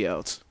everybody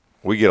else.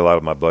 We get a lot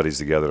of my buddies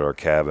together at our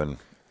cabin,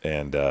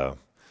 and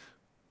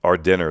our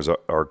dinners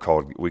are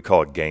called, we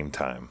call it game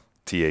time,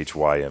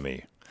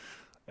 THYME.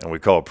 And we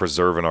call it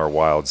preserving our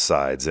wild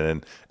sides. And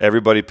then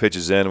everybody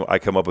pitches in. I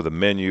come up with a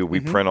menu.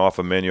 We print off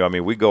a menu. I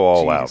mean, we go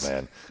all out,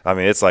 man. I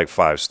mean, it's like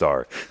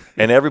 5-star.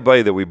 And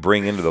everybody that we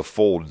bring into the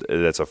fold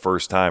that's a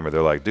first-timer,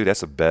 they're like, dude,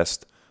 that's the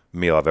best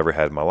meal I've ever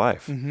had in my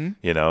life.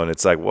 You know, and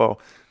it's like, well,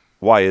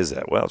 why is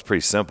that? Well, it's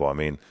pretty simple. I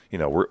mean, you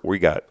know, we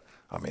got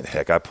 – I mean,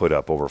 heck, I put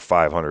up over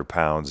 500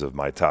 pounds of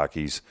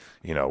maitake's.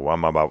 You know,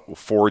 I'm about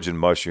foraging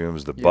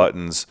mushrooms, the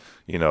buttons,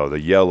 you know, the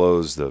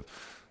yellows, the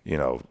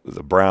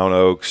brown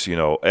oaks, you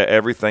know,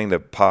 everything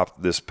that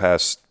popped this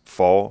past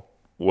fall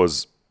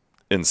was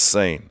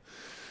insane.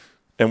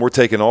 And we're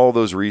taking all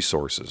those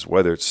resources,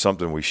 whether it's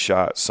something we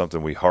shot,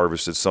 something we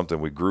harvested,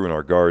 something we grew in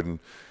our garden,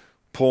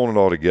 pulling it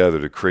all together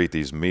to create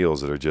these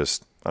meals that are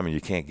just, I mean,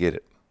 you can't get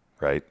it,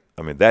 right?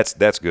 I mean, that's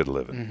good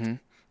living.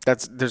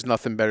 There's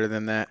nothing better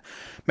than that.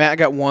 Matt, I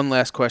got one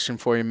last question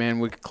for you, man.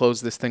 We could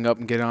close this thing up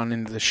and get on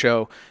into the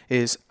show.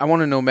 I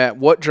want to know, Matt,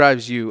 what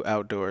drives you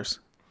outdoors?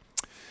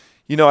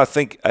 You know, I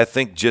think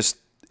just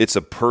it's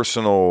a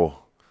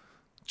personal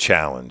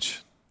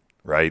challenge,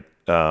 right?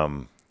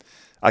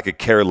 I could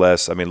care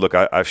less. I mean, look,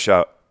 I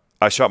shot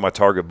my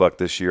target buck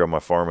this year on my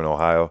farm in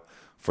Ohio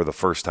for the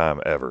first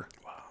time ever.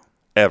 Wow.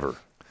 Ever.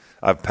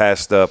 I've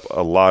passed up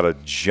a lot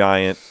of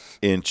giant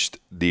inched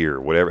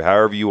deer,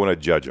 however you want to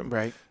judge them.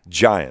 Right.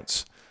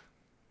 Giants.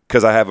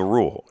 Because I have a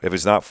rule. If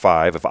it's not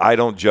 5, if I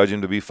don't judge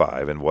him to be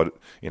 5, and what,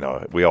 you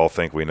know, we all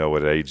think we know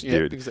what age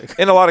deer.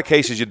 Exactly. In a lot of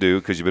cases you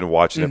do because you've been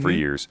watching it for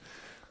years.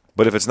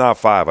 But if it's not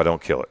 5, I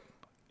don't kill it.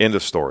 End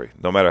of story.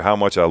 No matter how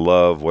much I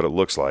love what it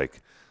looks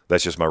like,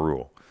 that's just my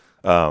rule.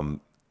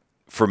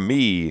 For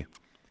me,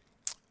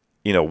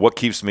 you know, what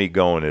keeps me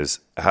going is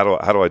how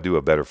do I do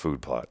a better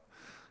food plot?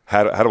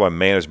 How do I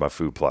manage my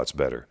food plots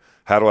better?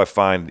 How do I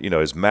find, you know,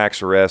 is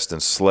max arrest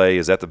and slay,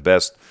 is that the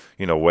best,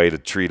 you know, way to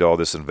treat all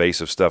this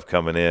invasive stuff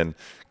coming in?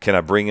 Can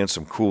I bring in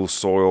some cool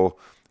soil,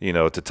 you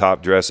know, to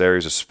top dress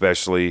areas,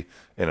 especially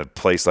in a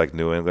place like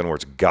New England where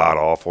it's god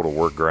awful to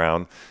work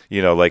ground?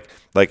 You know,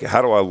 like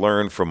how do I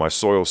learn from my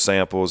soil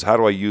samples? How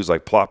do I use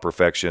like plot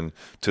perfection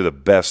to the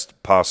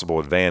best possible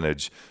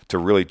advantage to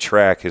really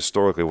track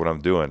historically what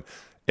I'm doing?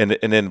 And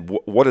then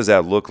what does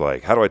that look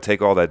like? How do I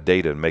take all that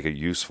data and make it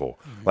useful?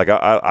 Like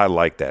I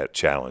like that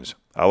challenge.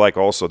 I like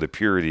also the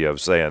purity of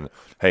saying,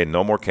 hey,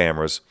 no more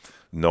cameras,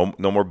 no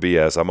more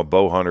BS. I'm a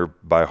bow hunter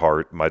by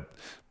heart. My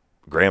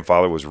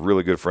grandfather was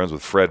really good friends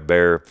with Fred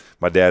Bear.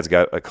 My dad's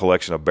got a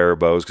collection of bear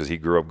bows because he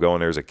grew up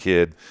going there as a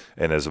kid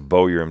and as a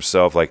bowyer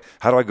himself. Like,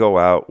 how do I go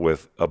out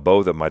with a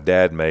bow that my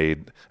dad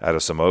made out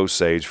of some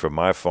Osage from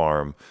my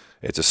farm?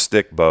 It's a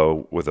stick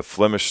bow with a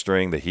Flemish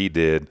string that he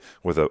did,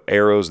 with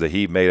arrows that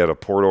he made out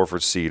of Port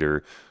Orford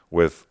cedar,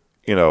 with,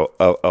 you know,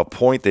 a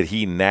point that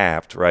he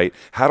napped, right?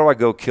 How do I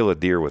go kill a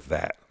deer with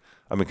that?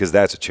 I mean, because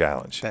that's a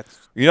challenge.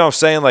 You know what I'm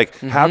saying? Like,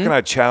 how can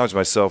I challenge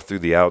myself through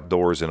the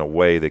outdoors in a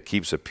way that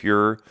keeps it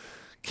pure,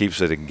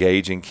 keeps it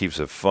engaging, keeps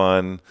it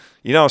fun?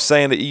 You know what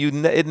I'm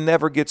saying? That it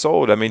never gets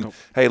old. I mean,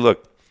 hey,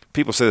 look,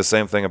 people say the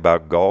same thing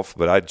about golf,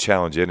 but I'd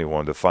challenge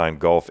anyone to find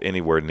golf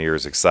anywhere near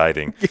as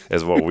exciting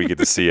as what we get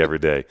to see every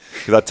day.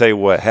 Because I tell you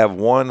what, have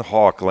one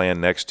hawk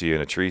land next to you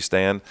in a tree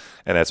stand,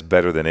 and that's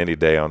better than any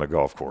day on a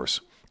golf course.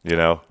 You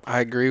know?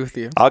 I agree with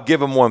you. I'll give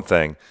them one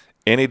thing.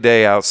 Any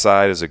day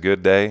outside is a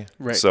good day.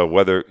 Right. So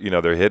whether, you know,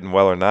 they're hitting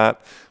well or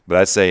not, but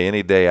I'd say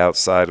any day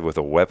outside with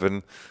a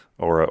weapon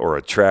or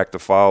a track to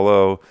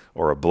follow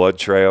or a blood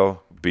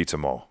trail beats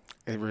them all.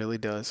 It really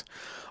does.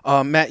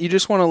 Matt, you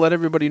just want to let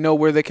everybody know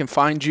where they can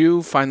find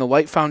you, find the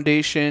Light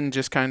Foundation,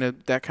 just kind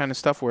of that kind of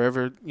stuff,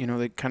 wherever, you know,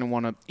 they kind of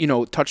want to, you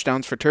know,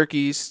 touchdowns for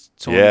turkeys,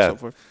 so on and so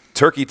forth.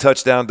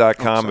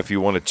 Turkeytouchdown.com if you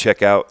want to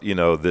check out, you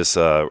know, this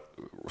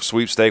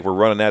sweepstake. We're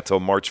running that till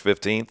March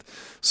 15th.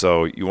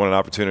 So you want an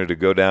opportunity to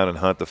go down and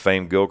hunt the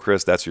famed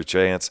Gilchrist, that's your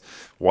chance.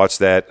 Watch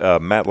that.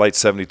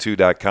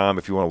 MattLight72.com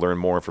if you want to learn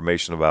more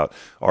information about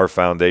our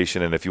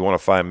foundation. And if you want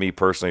to find me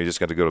personally, you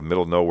just got to go to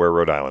middle of nowhere,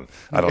 Rhode Island.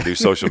 I don't do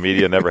social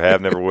media, never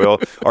have, never will.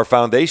 Our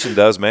foundation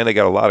does, man. They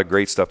got a lot of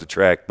great stuff to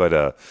track.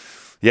 But,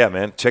 yeah,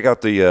 man, check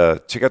out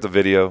the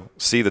video,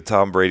 see the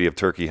Tom Brady of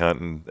turkey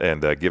hunting,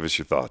 and give us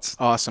your thoughts.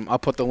 Awesome. I'll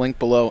put the link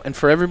below. And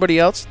for everybody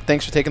else,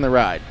 thanks for taking the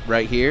ride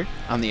right here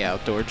on the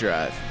Outdoor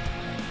Drive.